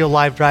Presence Radio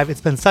live drive. It's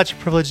been such a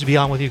privilege to be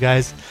on with you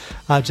guys,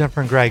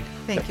 Jennifer and Greg.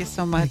 Thank you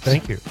so much.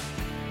 thank you.